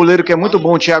Fran, tem um goleiro que é muito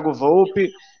bom, o Thiago Volpe.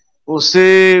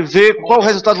 Você vê, qual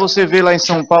resultado você vê lá em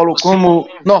São Paulo como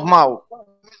normal?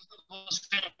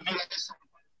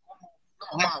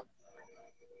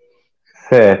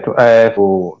 Certo,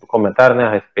 o comentário, né,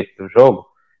 a respeito do jogo,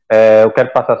 eu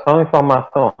quero passar só uma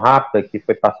informação rápida que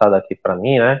foi passada aqui para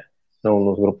mim, né,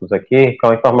 nos grupos aqui, que é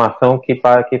uma informação que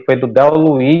foi do Del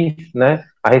Luiz, né,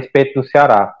 a respeito do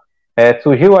Ceará.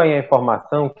 Surgiu aí a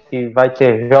informação que vai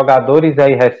ter jogadores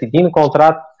aí rescindindo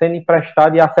contrato, sendo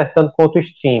emprestado e acertando com outros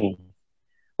times.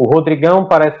 O Rodrigão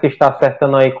parece que está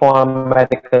acertando aí com o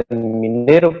América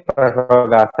Mineiro para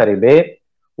jogar a Série B.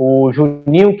 O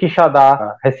Juninho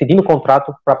Quixadá rescindindo o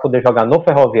contrato para poder jogar no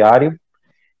Ferroviário.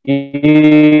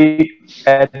 E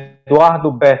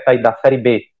Eduardo Berta aí da Série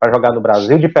B para jogar no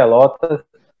Brasil de Pelotas.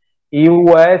 E o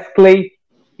Wesley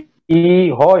e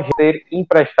Roger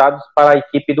emprestados para a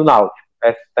equipe do Náutico.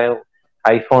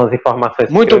 Aí são as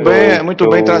informações muito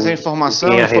bem trazer informação.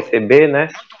 Tinha receber, né?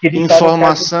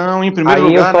 Informação em primeiro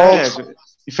lugar, né?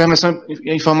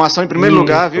 Informação em primeiro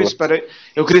lugar, viu? Espera aí.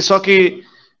 Eu queria só que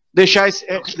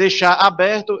deixar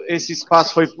aberto esse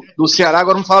espaço foi do Ceará,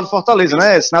 agora vamos falar do Fortaleza,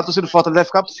 né? Senão a torcida do Fortaleza deve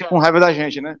ficar com raiva da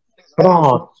gente, né?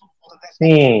 Pronto.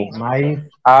 Sim, mas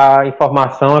a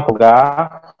informação é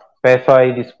lugar. Peço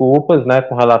aí desculpas, né,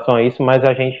 com relação a isso, mas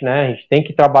a gente tem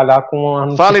que trabalhar com a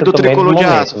notícia. Fale do tricolor de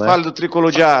momento, aço, né? Fale do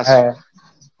tricolor de aço.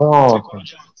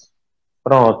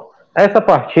 Pronto. Essa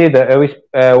partida,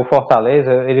 o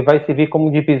Fortaleza, ele vai servir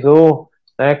como divisor,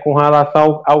 né, com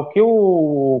relação ao que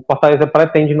o Fortaleza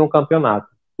pretende no campeonato,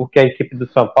 porque a equipe do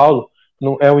São Paulo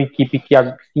não é uma equipe que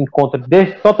se encontra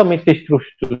totalmente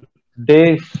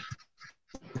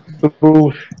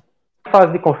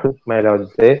fase de conflito, melhor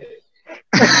dizer.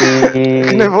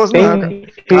 Nervoso não.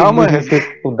 Calma,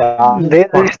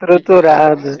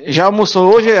 desestruturado. Já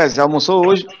almoçou hoje, Ezio? Já almoçou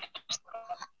hoje?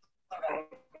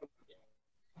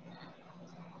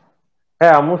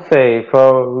 Almocei.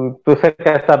 Você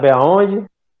quer saber aonde?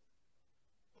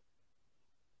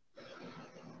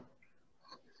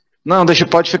 Não,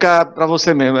 pode ficar pra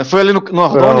você mesmo. Foi ali no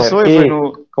Ordônio, foi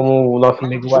no... Como o nosso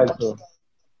amigo Ezio.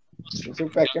 Eu tenho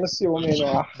um pequeno ciúme no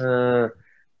ar.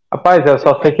 Rapaz, eu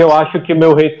só sei que eu acho que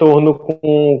meu retorno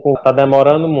tá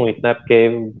demorando muito, né?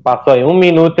 Porque passou aí 1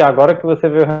 minuto e agora que você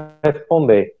veio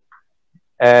responder.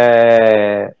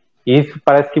 Isso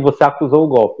parece que você acusou o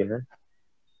golpe, né?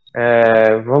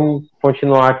 Vamos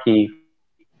continuar aqui.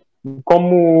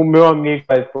 Como o meu amigo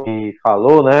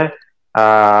falou, né?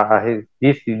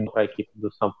 Disse a equipe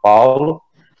do São Paulo,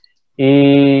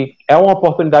 e é uma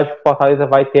oportunidade que o Fortaleza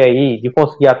vai ter aí de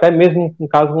conseguir até mesmo, em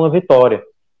caso, uma vitória.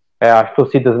 As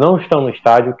torcidas não estão no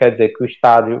estádio, quer dizer que o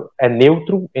estádio é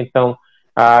neutro, então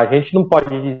a gente não pode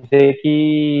dizer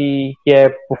que é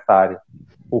pulsário.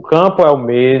 O campo é o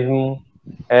mesmo,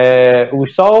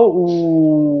 só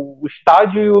o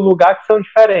estádio e o lugar que são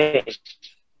diferentes.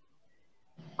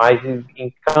 Mas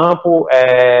em campo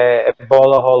é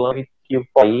bola rolando e o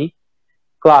aí.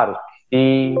 Claro,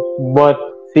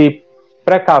 se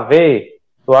precaver,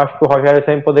 eu acho que o Rogério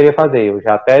sempre poderia fazer. Eu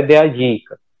já até dei a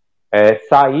dica.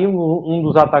 Sair um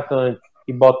dos atacantes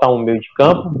e botar um meio de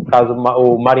campo, no caso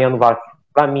o Mariano Vaz,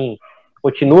 para mim,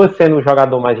 continua sendo o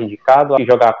jogador mais indicado. E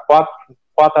jogar quatro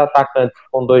atacantes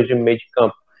com 2 de meio de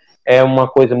campo é uma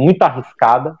coisa muito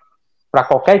arriscada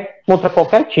contra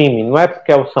qualquer time, não é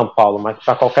porque é o São Paulo, mas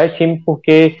para qualquer time,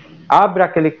 porque abre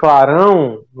aquele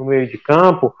clarão no meio de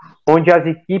campo, onde as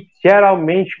equipes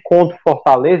geralmente contra o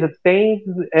Fortaleza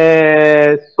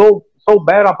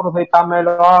souberam aproveitar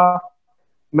melhor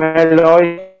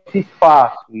esse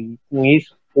espaço, e com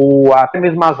isso até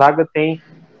mesmo a zaga tem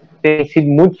sido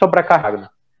muito sobrecarregada.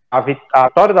 A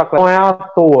vitória do Atlético não é à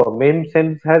toa, mesmo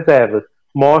sendo de reservas,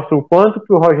 mostra o quanto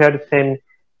que o Rogério Ceni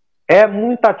é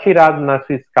muito atirado na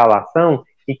sua escalação,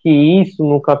 e que isso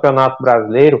no Campeonato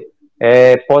Brasileiro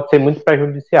pode ser muito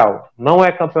prejudicial. Não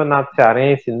é Campeonato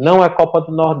Cearense, não é Copa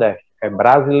do Nordeste, é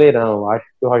Brasileirão. Acho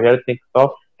que o Rogério tem que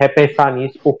só repensar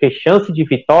nisso, porque chance de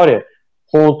vitória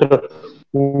contra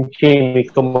um time,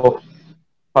 como eu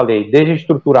falei,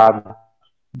 desestruturado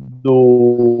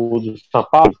do São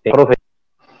Paulo, tem que aproveitar.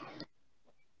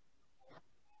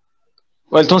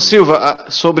 Wellington Silva,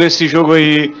 sobre esse jogo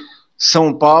aí,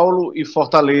 São Paulo e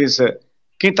Fortaleza,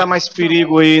 quem está mais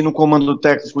perigo aí no comando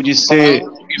técnico de ser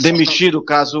demitido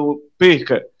caso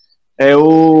perca? É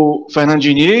o Fernando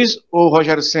Diniz ou o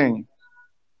Rogério Ceni?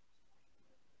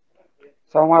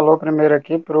 Só um alô primeiro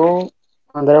aqui pro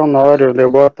André Honório.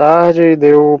 Deu boa tarde e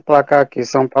deu o placar aqui.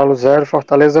 São Paulo 0,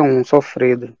 Fortaleza 1,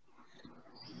 sofrido.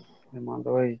 Me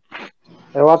mandou aí.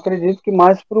 Eu acredito que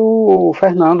mais pro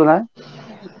Fernando, né?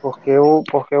 Porque o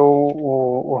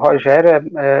Rogério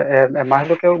é mais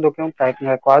do que um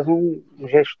técnico, é quase um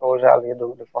gestor já ali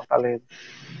do Fortaleza.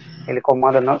 Ele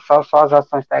comanda não só as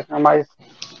ações técnicas, mas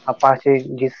a parte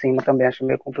de cima também acho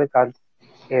meio complicado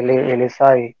ele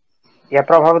sair. E é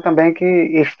provável também que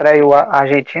estreie o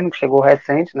argentino, que chegou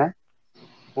recente, né?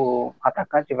 O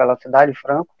atacante de velocidade,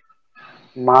 Franco.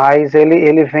 Mas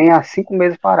ele vem há 5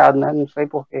 meses parado, né? Não sei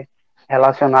por que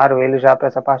relacionaram ele já para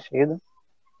essa partida.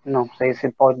 Não sei se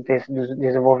pode ter esse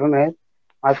desenvolvimento,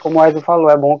 mas como o Ezio falou,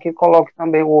 é bom que coloque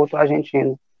também o outro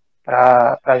argentino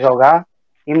para jogar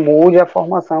e mude a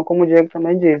formação, como o Diego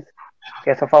também disse,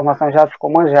 porque essa formação já ficou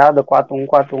manjada, 4-1,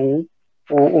 4-1,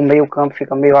 o meio campo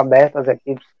fica meio aberto, as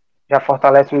equipes já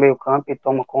fortalecem o meio campo e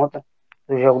toma conta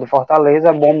do jogo do Fortaleza.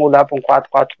 É bom mudar para um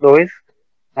 4-4-2,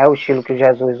 né, o estilo que o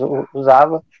Jesus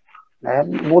usava, né,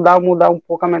 mudar um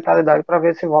pouco a mentalidade para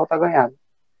ver se volta a ganhar.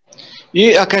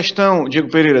 E a questão,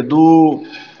 Diego Pereira, do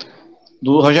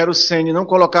Rogério Ceni não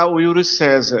colocar o Yuri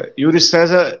César. Yuri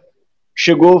César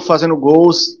chegou fazendo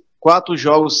gols, 4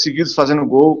 jogos seguidos fazendo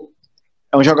gol.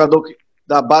 É um jogador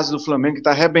da base do Flamengo que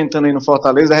está arrebentando aí no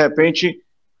Fortaleza. De repente,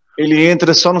 ele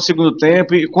entra só no segundo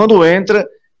tempo, e quando entra,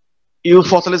 e o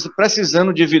Fortaleza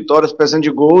precisando de vitórias, precisando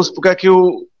de gols, por que é que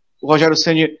o Rogério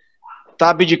Ceni está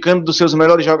abdicando dos seus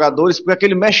melhores jogadores? Por que é que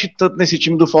ele mexe tanto nesse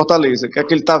time do Fortaleza? O que é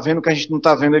que ele está vendo que a gente não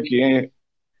está vendo aqui, hein,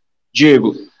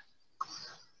 Diego?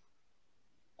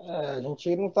 A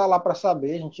gente não está lá para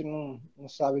saber, a gente não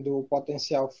sabe do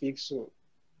potencial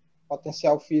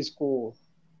físico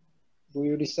do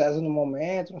Yuri César no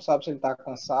momento, não sabe se ele está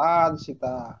cansado, se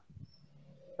está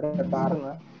preparado,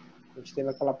 né? A gente teve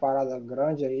aquela parada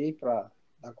grande aí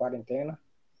da quarentena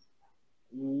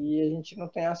e a gente não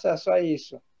tem acesso a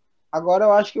isso. Agora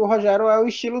eu acho que o Rogério é o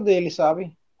estilo dele,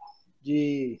 sabe?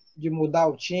 De mudar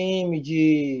o time,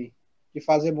 de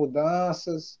fazer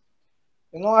mudanças.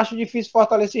 Eu não acho difícil o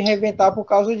Fortaleza se reinventar por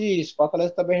causa disso. O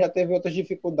Fortaleza também já teve outras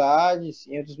dificuldades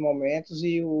em outros momentos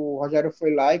e o Rogério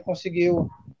foi lá e conseguiu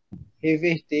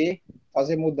reverter,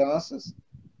 fazer mudanças.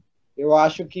 Eu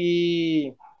acho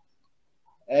que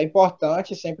é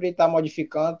importante sempre estar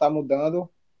modificando, estar mudando.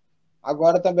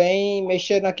 Agora também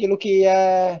mexer naquilo que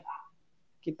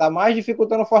está mais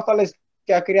dificultando o Fortaleza,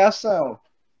 que é a criação.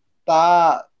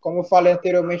 Tá, como eu falei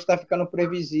anteriormente, está ficando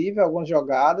previsível algumas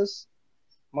jogadas,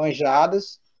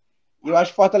 manjadas, E eu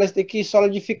acho que o Fortaleza tem que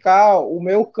solidificar o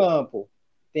meio campo.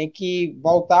 Tem que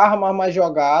voltar a armar mais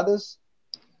jogadas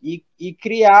e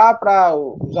criar para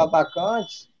os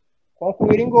atacantes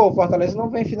concluir em gol. O Fortaleza não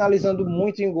vem finalizando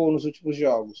muito em gol nos últimos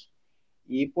jogos.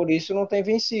 E por isso não tem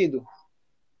vencido.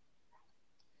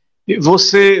 E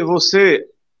você,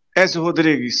 Ezio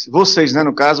Rodrigues, vocês, né,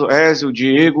 no caso, Ezio,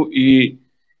 Diego e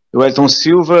o Wellington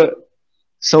Silva,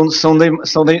 são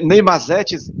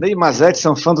Neymazetes,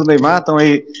 são fãs do Neymar, estão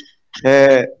aí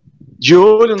de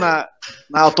olho na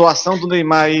atuação do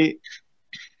Neymar aí,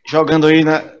 jogando aí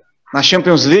na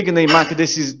Champions League. Neymar que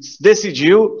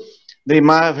decidiu,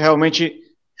 Neymar realmente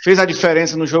fez a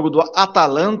diferença no jogo do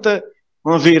Atalanta,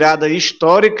 uma virada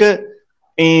histórica.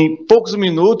 Em poucos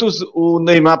minutos, o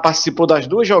Neymar participou das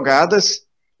duas jogadas.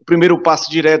 O primeiro passe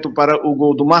direto para o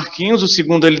gol do Marquinhos, o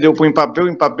segundo ele deu para o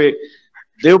Mbappé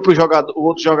deu para o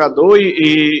outro jogador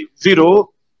e virou.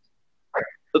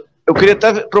 Eu queria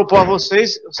até propor a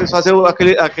vocês fazerem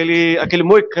aquele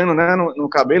moicano, né, no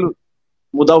cabelo,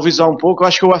 mudar o visual um pouco. Eu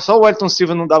acho que só o Wellington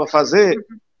Silva não dava pra fazer,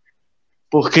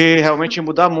 porque realmente ia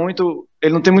mudar muito.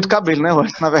 Ele não tem muito cabelo, né,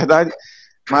 na verdade,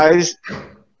 mas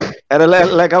era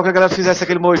legal que a galera fizesse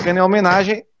aquele moicano em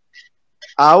homenagem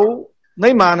ao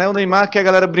Neymar, né? O Neymar, que a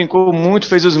galera brincou muito,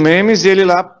 fez os memes, e ele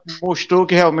lá mostrou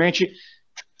que realmente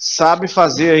sabe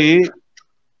fazer aí,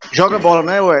 joga bola,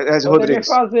 né, Ezio Rodrigues?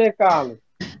 Fazer, Carlos.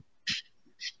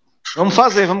 Vamos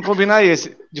combinar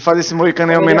de fazer esse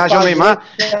moicano em homenagem ao Neymar,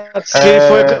 que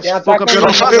foi campeão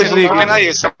da Champions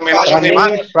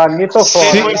League. Pra mim, tô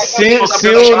fora. Se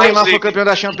o Neymar for campeão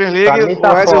da Champions League,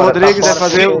 o Ezio Rodrigues vai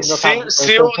fazer o...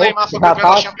 Se o Neymar for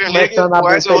campeão da Champions League, o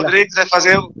Ezio Rodrigues vai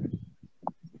fazer o...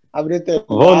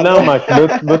 Vou não, mas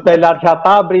meu telhado já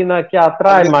tá abrindo aqui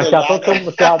atrás, mas já tô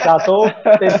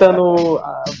tentando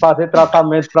fazer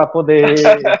tratamento pra poder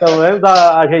pelo menos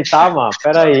ajeitar, mano.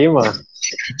 Pera aí, mano.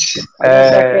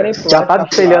 Já tá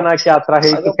destelhando aqui atrás,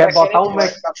 aí tu quer botar um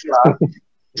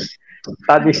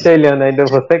tá destelhando ainda,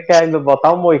 você quer ainda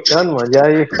botar um moicano, mano, já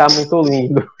ia ficar muito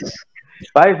lindo.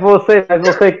 Mas você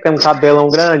que tem um cabelão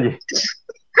grande.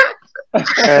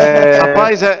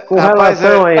 Com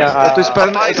relação aí, eu tô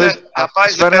esperando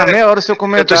na meia hora o seu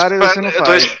comentário e você não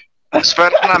faz.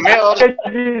 Espero na meia hora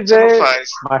você não faz.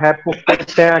 Mas é porque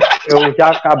eu já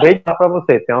acabei de dar pra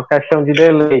você, tem uma questão de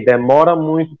delay, demora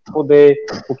muito pra poder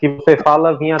o que você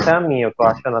fala vir até a mim, eu tô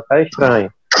achando até estranho.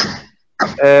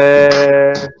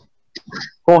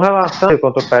 Com relação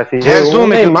quanto ao PSG, resume, o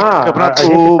Neymar,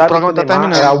 o programa tá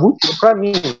terminando. É algo pra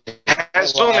mim.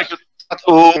 Resume que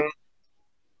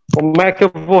como é que eu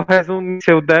vou resumir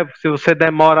se você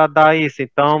demora a dar isso?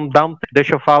 Então,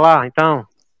 deixa eu falar, então.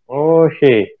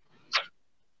 Oxê.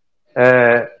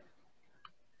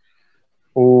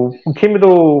 O time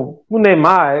do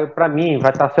Neymar, para mim,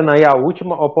 vai estar sendo aí a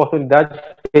última oportunidade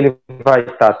que ele vai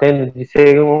estar tendo de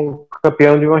ser um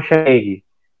campeão de uma Champions League.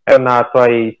 O Renato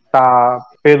aí tá,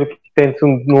 pelo que tenta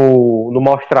no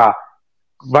mostrar,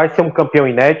 vai ser um campeão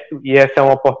inédito e essa é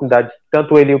uma oportunidade que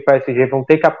tanto ele e o PSG vão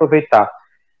ter que aproveitar.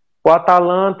 O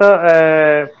Atalanta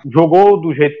jogou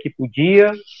do jeito que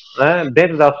podia, né,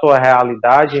 dentro da sua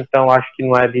realidade, então acho que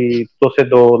não é de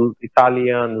torcedor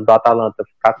italiano do Atalanta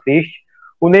ficar triste.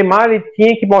 O Neymar ele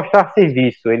tinha que mostrar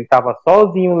serviço, ele estava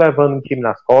sozinho levando o time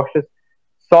nas costas,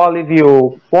 só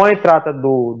aliviou com a entrada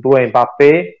do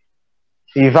Mbappé,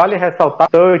 e vale ressaltar,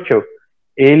 Tuchel,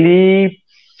 ele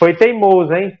foi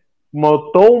teimoso, hein?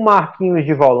 Botou o Marquinhos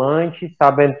de volante,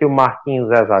 sabendo que o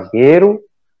Marquinhos é zagueiro,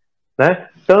 né?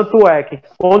 Tanto é que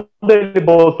quando ele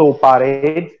botou o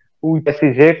Paredes, o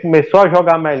PSG começou a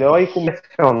jogar melhor e começou a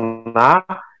pressionar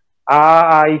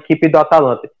a equipe do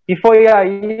Atalanta. E foi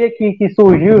aí que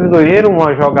surgiu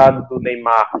uma jogada do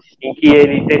Neymar, em que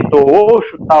ele tentou ou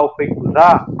chutar ou foi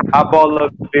cruzar, a bola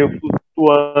veio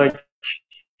flutuante,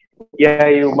 e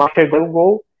aí o Mar chegou no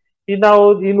gol, e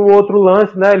no outro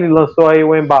lance, né, ele lançou aí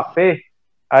o Mbappé,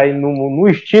 aí no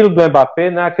estilo do Mbappé,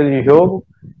 né, aquele jogo,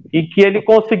 e que ele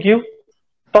conseguiu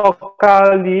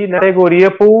tocar ali na categoria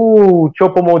pro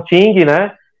Choupo-Moting,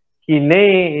 né?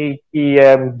 Que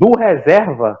é do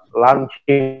reserva lá no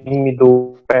time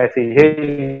do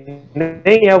PSG,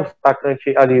 nem é o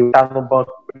atacante ali, tá no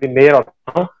banco primeiro,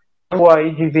 não,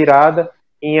 aí de virada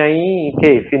em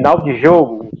final de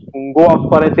jogo, um gol aos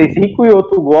 45 e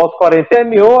outro gol aos 40,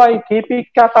 terminou a equipe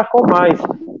que atacou mais,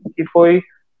 que foi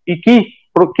e que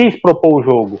quis propor o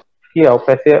jogo, que é o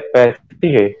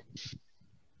PSG.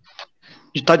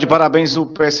 Tá de parabéns o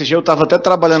PSG, eu tava até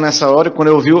trabalhando nessa hora e quando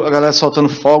eu vi a galera soltando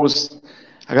fogos,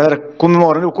 a galera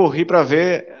comemorando, eu corri para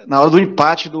ver na hora do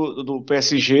empate do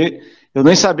PSG, eu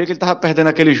nem sabia que ele tava perdendo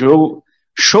aquele jogo.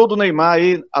 Show do Neymar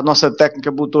aí, a nossa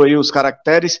técnica botou aí os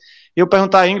caracteres, E eu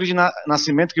perguntar a Ingrid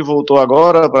Nascimento, que voltou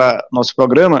agora para nosso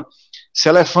programa, se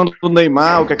ela é fã do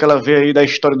Neymar, o que é que ela vê aí da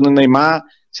história do Neymar,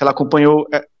 se ela acompanhou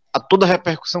toda a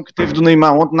repercussão que teve do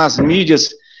Neymar ontem nas mídias,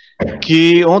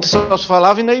 que ontem só se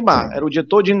falava em Neymar, era o dia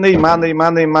todo de Neymar,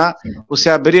 Neymar, Neymar, você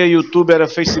abria YouTube, era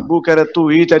Facebook, era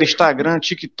Twitter, era Instagram,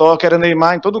 TikTok, era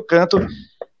Neymar em todo canto.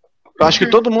 Eu acho que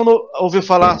todo mundo ouviu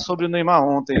falar sobre o Neymar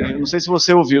ontem, eu não sei se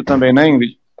você ouviu também, né,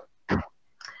 Ingrid?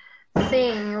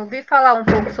 Sim, ouvi falar um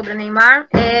pouco sobre o Neymar,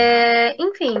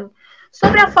 enfim,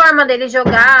 sobre a forma dele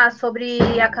jogar,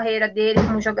 sobre a carreira dele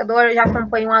como jogador, eu já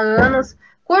acompanho há anos.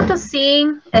 Curto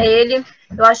sim, ele.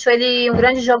 Eu acho ele um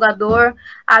grande jogador.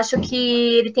 Acho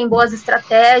que ele tem boas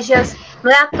estratégias.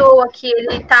 Não é à toa que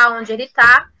ele está onde ele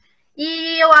está.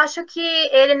 E eu acho que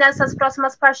ele, nessas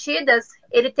próximas partidas,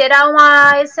 ele terá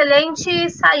uma excelente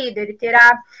saída. Ele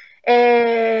terá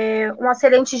uma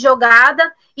excelente jogada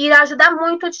e irá ajudar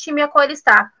muito o time a qual ele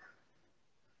está.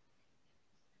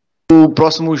 O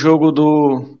próximo jogo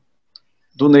do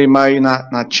Neymar aí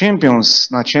na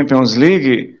Champions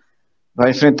League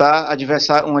vai enfrentar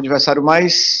um adversário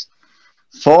mais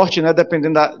forte, né?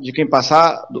 Dependendo de quem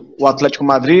passar, o Atlético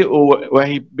Madrid ou o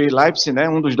RB Leipzig, né?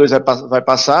 Um dos dois vai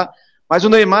passar. Mas o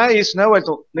Neymar é isso, né,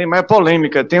 Wellington? O Neymar é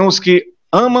polêmica. Tem os que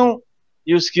amam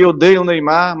e os que odeiam o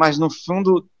Neymar, mas no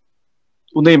fundo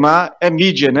o Neymar é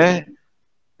mídia, né?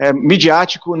 É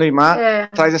midiático. O Neymar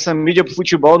traz essa mídia pro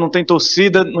futebol, não tem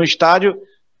torcida no estádio,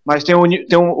 mas tem o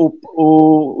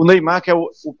Neymar, que é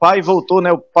o pai, voltou, né?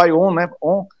 O pai né?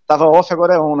 Tava off,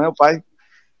 agora é on, né? O pai.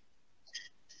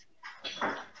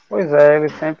 Pois é, ele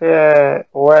sempre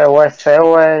ou é céu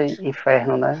ou é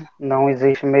inferno, né? Não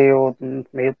existe meio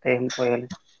termo com ele.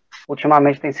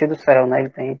 Ultimamente tem sido céu, né? Ele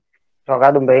tem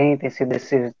jogado bem, tem sido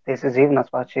decisivo nas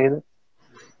partidas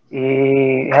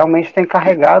e realmente tem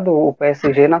carregado o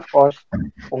PSG nas costas,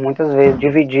 por muitas vezes,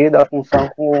 dividido a função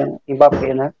com o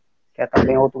Mbappé, né? Que é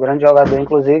também outro grande jogador.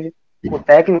 Inclusive, o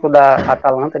técnico da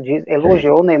Atalanta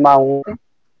elogiou o Neymar ontem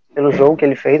pelo jogo que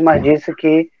ele fez, mas disse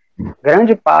que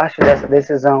grande parte dessa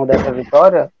decisão, dessa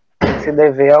vitória, se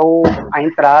dever à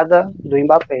entrada do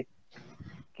Mbappé,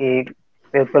 que,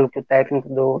 pelo que o técnico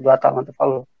do Atalanta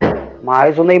falou.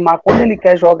 Mas o Neymar, quando ele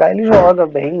quer jogar, ele joga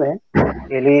bem, né?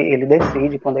 Ele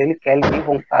decide, quando ele quer, ele tem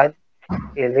vontade,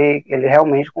 ele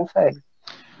realmente consegue.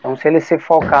 Então, se ele se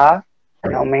focar,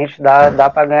 realmente dá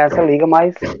para ganhar essa liga,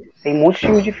 mas tem muitos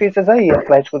times difíceis aí,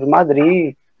 Atlético de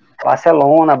Madrid,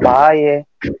 Barcelona, Bayern,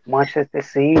 Manchester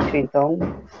City, então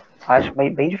acho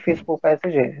bem difícil pro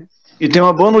PSG. E tem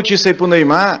uma boa notícia aí pro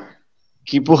Neymar,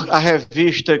 que por a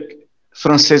revista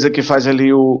francesa que faz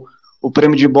ali o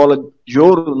prêmio de bola de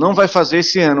ouro não vai fazer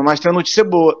esse ano, mas tem uma notícia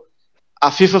boa. A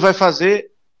FIFA vai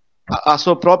fazer a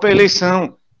sua própria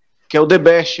eleição, que é o The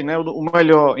Best, né, o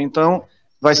melhor. Então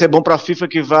vai ser bom para a FIFA,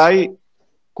 que vai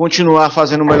continuar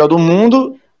fazendo o melhor do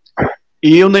mundo,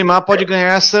 e o Neymar pode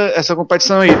ganhar essa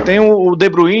competição aí. Tem o De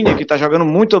Bruyne, que está jogando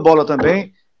muita bola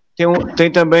também,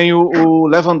 tem também o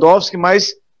Lewandowski,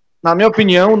 mas, na minha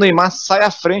opinião, o Neymar sai à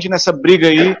frente nessa briga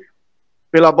aí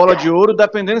pela bola de ouro,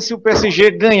 dependendo se o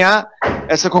PSG ganhar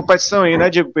essa competição aí, né,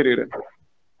 Diego Pereira?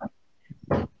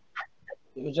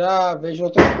 Eu já vejo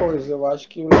outra coisa. Eu acho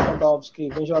que o Lewandowski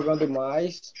vem jogando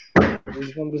mais,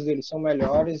 os números dele são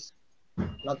melhores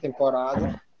na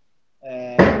temporada.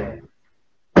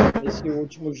 Nesse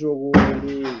último jogo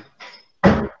ele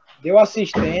deu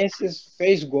assistências,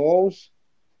 fez gols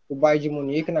do Bayern de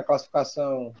Munique na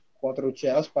classificação contra o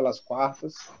Chelsea pelas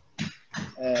quartas,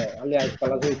 aliás,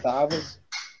 pelas oitavas.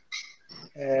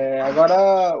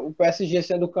 Agora o PSG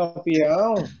sendo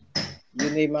campeão e o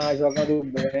Neymar jogando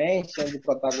bem, sendo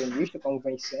protagonista, como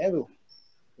vem sendo,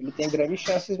 ele tem grandes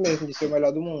chances mesmo de ser o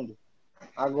melhor do mundo.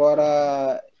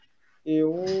 Agora,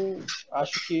 eu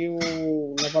acho que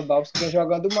o Lewandowski vem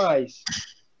jogando mais.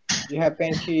 De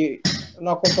repente, eu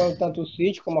não acompanho tanto o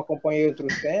City como acompanhei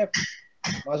outros tempos,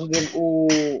 mas os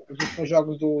últimos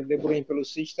jogos do De Bruyne pelo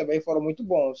City também foram muito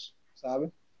bons,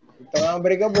 sabe? Então é uma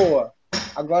briga boa.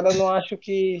 Agora, eu não acho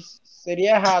que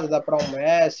seria errado dar para um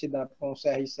Messi, dar para um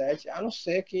CR7, a não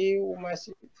ser que o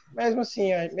Messi, mesmo assim,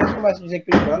 mesmo o Messi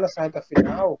desequilibrando essa reta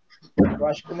final, eu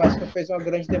acho que o Messi fez uma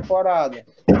grande temporada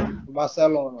no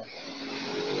Barcelona.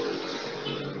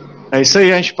 É isso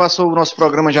aí, a gente passou, o nosso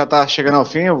programa já está chegando ao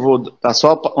fim, eu vou dar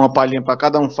só uma palhinha para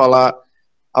cada um falar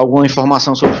alguma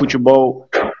informação sobre futebol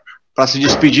para se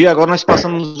despedir. Agora nós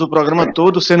passamos o programa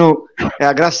todo sendo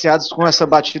agraciados com essa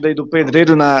batida aí do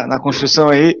pedreiro na construção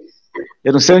aí.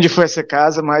 Eu não sei onde foi essa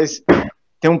casa, mas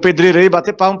tem um pedreiro aí,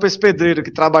 bater palma para esse pedreiro que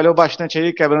trabalhou bastante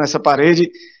aí, quebrando essa parede,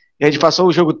 e a gente passou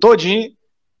o jogo todinho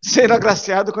sendo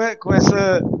agraciado com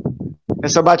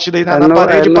essa batida aí na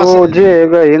parede. No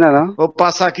Diego aí, né? Não? Vou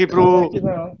passar aqui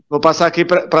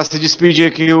para se despedir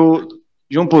aqui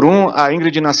de um por um. A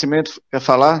Ingrid Nascimento quer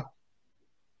falar?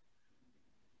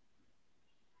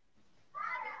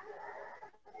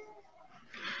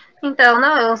 Então,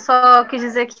 não, eu só quis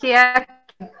dizer que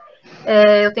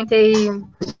eu tentei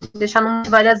deixar no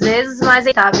várias vezes, mas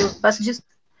é inevitável. Peço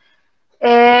desculpa.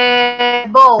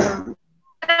 Bom,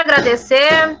 quero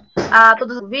agradecer a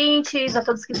todos os ouvintes, a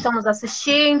todos que estão nos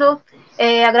assistindo,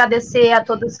 agradecer a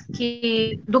todos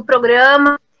do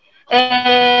programa,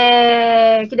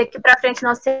 que daqui para frente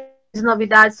nós temos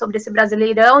novidades sobre esse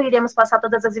Brasileirão, iremos passar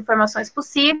todas as informações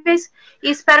possíveis, e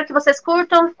espero que vocês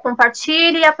curtam,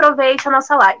 compartilhem e aproveitem a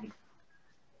nossa live.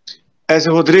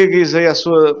 Ezio Rodrigues, aí a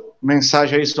sua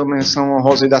mensagem aí, sua menção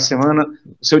honrosa aí da semana,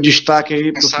 o seu destaque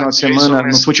aí para o final de semana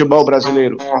no futebol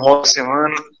brasileiro.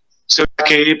 Seu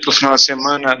destaque aí para o final de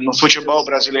semana no futebol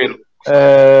brasileiro.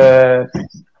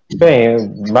 Bem,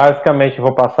 basicamente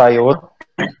vou passar aí outro.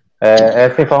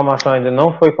 Essa informação ainda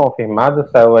não foi confirmada,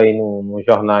 saiu aí nos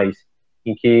jornais,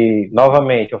 em que,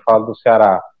 novamente, eu falo do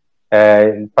Ceará,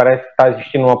 parece que está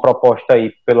existindo uma proposta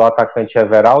aí pelo atacante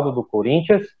Everaldo, do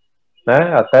Corinthians,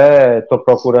 né? Até estou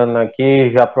procurando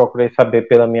aqui, já procurei saber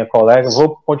pela minha colega,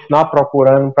 vou continuar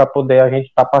procurando para poder a gente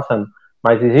estar passando.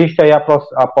 Mas existe aí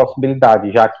a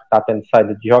possibilidade, já que está tendo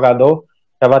saída de jogador,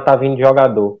 já vai estar vindo de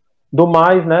jogador. Do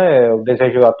mais, né, eu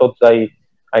desejo a todos aí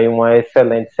uma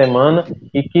excelente semana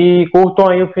e que curtam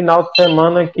aí o final de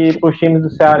semana, que para os times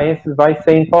do Cearense vai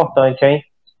ser importante, hein?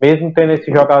 Mesmo tendo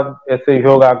esse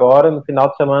jogo agora, no final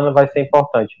de semana vai ser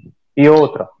importante. E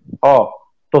outra,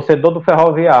 torcedor do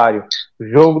Ferroviário,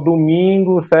 jogo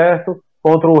domingo, certo?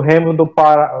 Contra o Remo do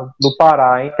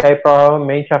Pará, hein? Que aí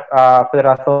provavelmente a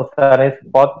Federação Cearense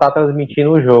pode estar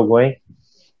transmitindo o jogo, hein?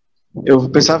 Eu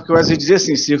pensava que o Ezio dizia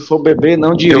assim, se for beber,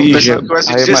 não dirija. Eu pensava que o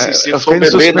Ezio dizia assim, se for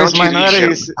beber, não dirija. Mas não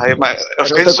era isso. Eu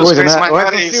fiquei de suspense, mas não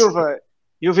era isso. Silva,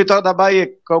 e o Vitória da Bahia,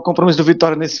 qual é o compromisso do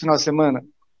Vitória nesse final de semana?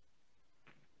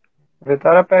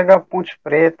 Vitória pega a Ponte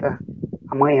Preta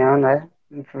amanhã, né?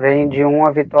 Vem de uma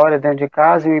vitória dentro de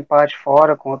casa e um empate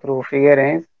fora contra o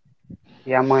Figueirense.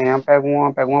 E amanhã pega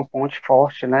uma ponte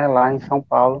forte, né? Lá em São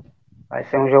Paulo. Vai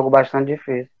ser um jogo bastante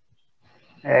difícil.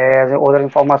 As outras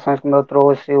informações, como eu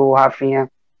trouxe, o Rafinha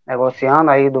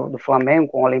negociando aí do Flamengo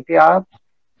com o Olympiacos,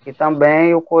 e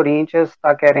também o Corinthians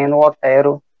está querendo o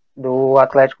Otero do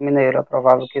Atlético Mineiro. É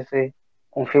provável que se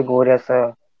configure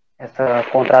essa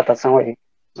contratação aí.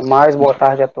 Mais boa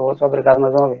tarde a todos, obrigado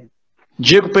mais uma vez.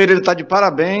 Diego Pereira está de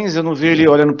parabéns, eu não vi ele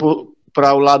olhando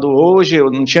para o lado hoje,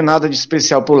 eu não tinha nada de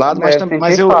especial para o lado,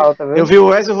 mas eu vi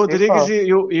o Ezio Rodrigues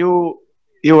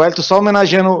e o Wellington só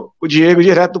homenageando o Diego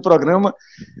direto do programa.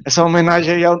 Essa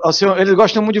homenagem aí ao senhor. Eles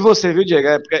gostam muito de você, viu, Diego?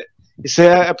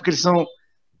 Porque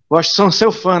eles são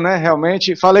seu fã, né?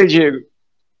 Realmente. Fala aí, Diego.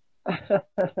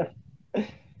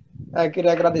 Eu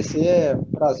queria agradecer, é um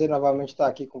prazer novamente estar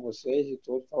aqui com vocês e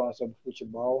todos falando sobre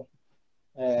futebol.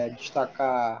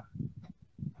 Destacar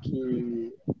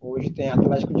que hoje tem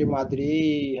Atlético de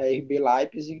Madrid e RB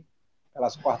Leipzig,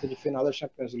 pelas quartas de final da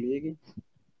Champions League.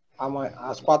 Amanhã,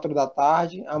 às 4 da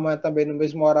tarde, amanhã também no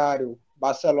mesmo horário,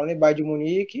 Barcelona e Bayern de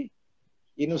Munique,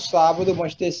 e no sábado,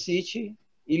 Manchester City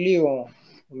e Lyon,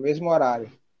 no mesmo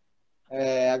horário.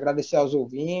 Agradecer aos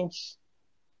ouvintes,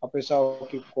 ao pessoal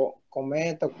que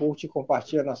comenta, curte e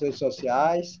compartilha nas redes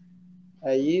sociais.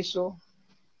 É isso.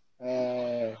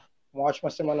 Uma ótima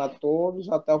semana a todos,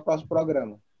 até o próximo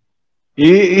programa. E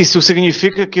isso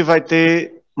significa que vai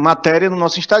ter matéria no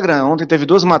nosso Instagram. Ontem teve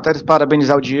 2 matérias,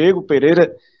 parabenizar o Diego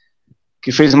Pereira,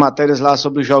 que fez matérias lá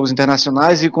sobre os jogos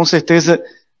internacionais, e com certeza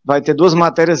vai ter 2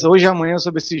 matérias hoje e amanhã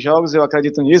sobre esses jogos, eu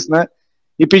acredito nisso, né?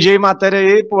 E pedi aí matéria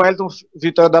aí pro Wellington,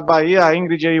 Vitória da Bahia, a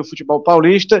Ingrid aí, o futebol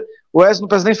paulista. O Ezio não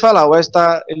precisa nem falar, o Ezio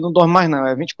ele não dorme mais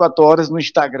não, 24 horas no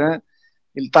Instagram,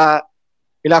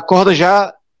 ele acorda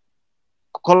já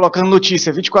colocando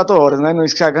notícia, 24 horas, né, no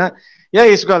Instagram. E é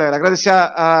isso, galera, agradecer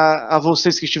a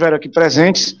vocês que estiveram aqui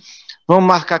presentes. Vamos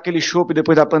marcar aquele chopp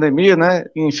depois da pandemia, né?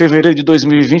 Em fevereiro de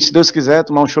 2020, se Deus quiser,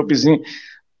 tomar um choppzinho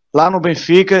lá no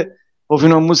Benfica,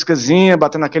 ouvindo uma musicazinha,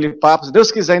 batendo aquele papo, se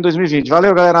Deus quiser, em 2020.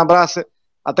 Valeu, galera, um abraço.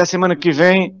 Até semana que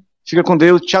vem. Fica com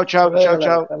Deus. Tchau, tchau, tchau,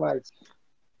 tchau. Até mais.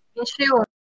 21.